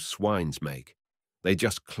did those swines make. They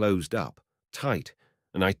just closed up, tight,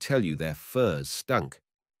 and I tell you their furs stunk.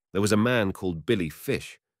 There was a man called Billy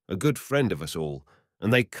Fish, a good friend of us all,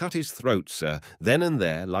 and they cut his throat, sir, then and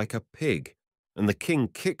there like a pig, and the king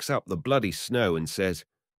kicks up the bloody snow and says,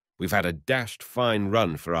 'We've had a dashed fine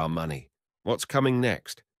run for our money. What's coming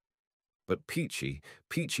next?' But Peachy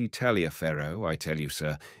Taliaferro, I tell you,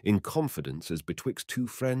 sir, in confidence as betwixt 2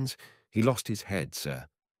 friends, he lost his head, sir.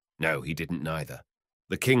 No, he didn't neither.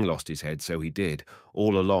 The king lost his head, so he did,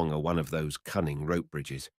 all along one of those cunning rope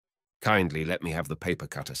bridges. Kindly let me have the paper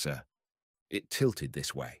cutter, sir. It tilted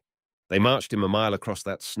this way. They marched him a mile across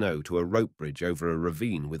that snow to a rope bridge over a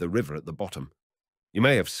ravine with a river at the bottom. You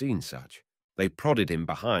may have seen such. They prodded him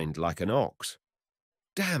behind like an ox.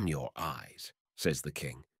 'Damn your eyes,' says the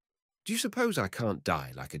king. 'Do you suppose I can't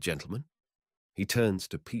die like a gentleman?' He turns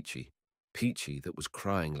to Peachy that was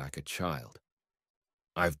crying like a child.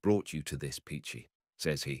 'I've brought you to this, Peachy,'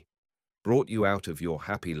 says he. 'Brought you out of your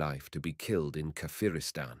happy life to be killed in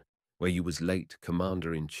Kafiristan, where you was late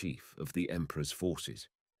commander-in-chief of the emperor's forces.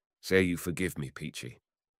 Say you forgive me, Peachy.'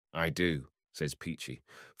 'I do,' says Peachy.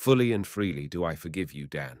 'Fully and freely do I forgive you,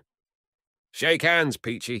 Dan.' 'Shake hands,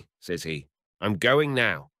 Peachy,' says he. 'I'm going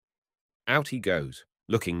now.' Out he goes,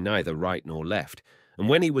 looking neither right nor left, and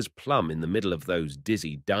when he was plumb in the middle of those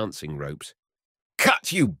dizzy dancing ropes,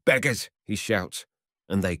 'Cut, you beggars!' he shouts,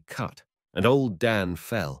 and they cut, and old Dan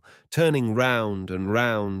fell, turning round and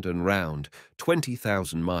round and round,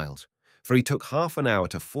 20,000 miles, for he took half an hour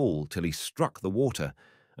to fall till he struck the water,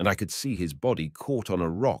 and I could see his body caught on a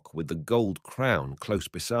rock with the gold crown close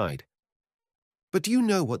beside. But do you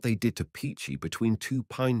know what they did to Peachy between 2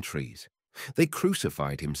 pine trees? They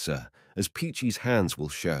crucified him, sir, as Peachy's hands will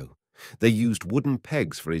show. They used wooden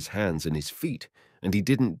pegs for his hands and his feet, and he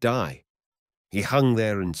didn't die. He hung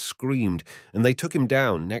there and screamed, and they took him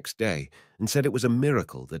down next day and said it was a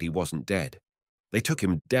miracle that he wasn't dead. They took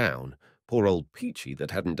him down, poor old Peachy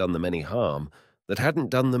that hadn't done them any harm, that hadn't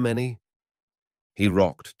done them any. He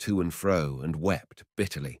rocked to and fro and wept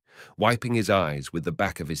bitterly, wiping his eyes with the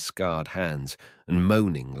back of his scarred hands and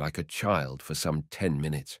moaning like a child for some 10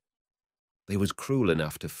 minutes. They was cruel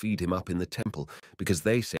enough to feed him up in the temple because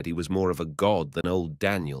they said he was more of a god than old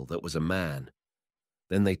Daniel that was a man.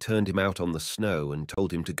 Then they turned him out on the snow and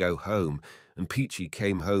told him to go home, and Peachy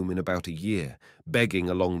came home in about a year, begging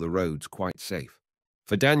along the roads quite safe.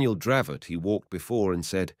 For Daniel Dravot he walked before and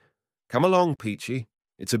said, 'Come along, Peachy,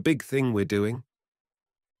 it's a big thing we're doing.'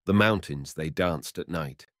 The mountains they danced at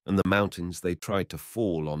night, and the mountains they tried to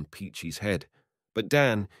fall on Peachy's head. But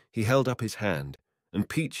Dan, he held up his hand, and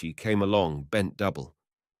Peachy came along bent double.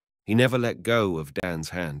 He never let go of Dan's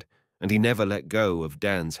hand, and he never let go of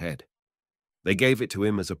Dan's head. They gave it to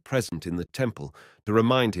him as a present in the temple to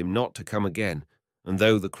remind him not to come again, and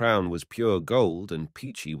though the crown was pure gold and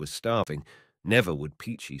Peachy was starving, never would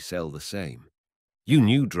Peachy sell the same. You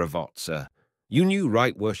knew Dravot, sir. You knew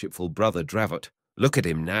right worshipful brother Dravot. Look at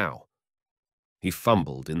him now." He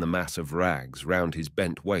fumbled in the mass of rags round his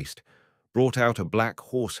bent waist, brought out a black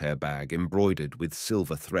horsehair bag embroidered with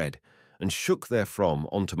silver thread, and shook therefrom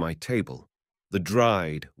onto my table the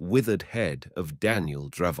dried, withered head of Daniel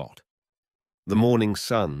Dravot. The morning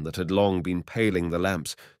sun that had long been paling the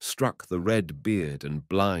lamps struck the red beard and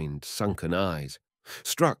blind, sunken eyes,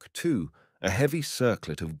 struck, too, a heavy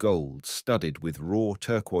circlet of gold studded with raw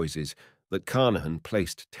turquoises that Carnahan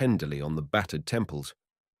placed tenderly on the battered temples.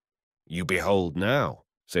 You behold now,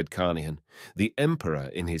 said Carnehan, the emperor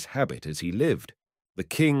in his habit as he lived, the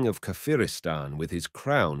king of Kafiristan with his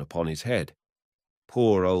crown upon his head.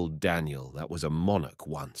 Poor old Daniel, that was a monarch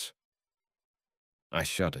once. I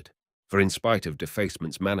shuddered, for in spite of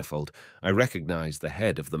defacements manifold, I recognized the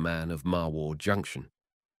head of the man of Marwar Junction.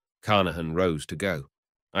 Carnehan rose to go.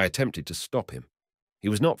 I attempted to stop him. He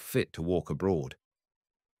was not fit to walk abroad.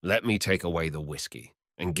 Let me take away the whiskey,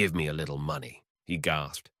 and give me a little money, he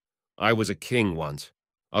gasped. I was a king once.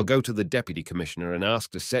 I'll go to the deputy commissioner and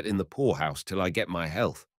ask to set in the poorhouse till I get my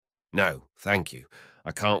health. No, thank you.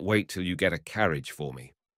 I can't wait till you get a carriage for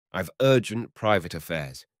me. I've urgent private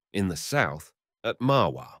affairs. In the south, at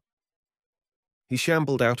Marwar. He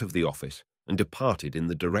shambled out of the office and departed in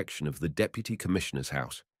the direction of the deputy commissioner's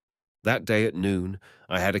house. That day at noon,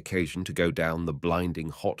 I had occasion to go down the blinding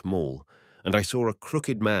hot mall, and I saw a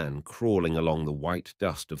crooked man crawling along the white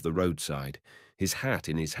dust of the roadside, his hat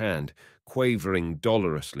in his hand, quavering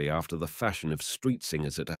dolorously after the fashion of street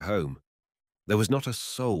singers at home. There was not a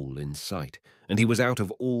soul in sight, and he was out of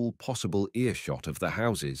all possible earshot of the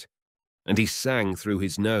houses, and he sang through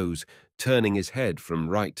his nose, turning his head from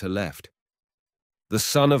right to left. The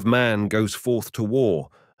Son of Man goes forth to war,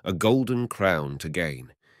 a golden crown to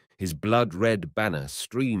gain. His blood-red banner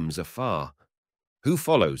streams afar. Who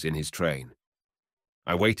follows in his train?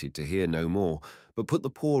 I waited to hear no more, but put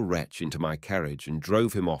the poor wretch into my carriage and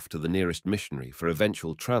drove him off to the nearest missionary for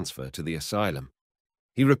eventual transfer to the asylum.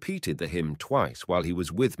 He repeated the hymn twice while he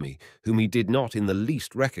was with me, whom he did not in the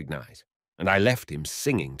least recognize, and I left him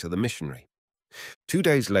singing to the missionary. 2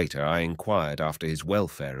 days later, I inquired after his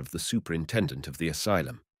welfare of the superintendent of the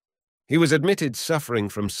asylum. He was admitted suffering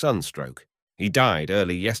from sunstroke. He died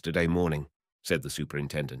early yesterday morning, said the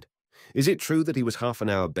superintendent. Is it true that he was half an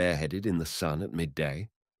hour bareheaded in the sun at midday?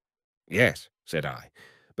 Yes, said I,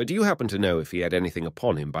 but do you happen to know if he had anything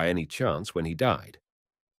upon him by any chance when he died?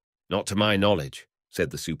 Not to my knowledge,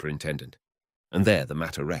 said the superintendent, and there the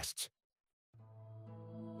matter rests.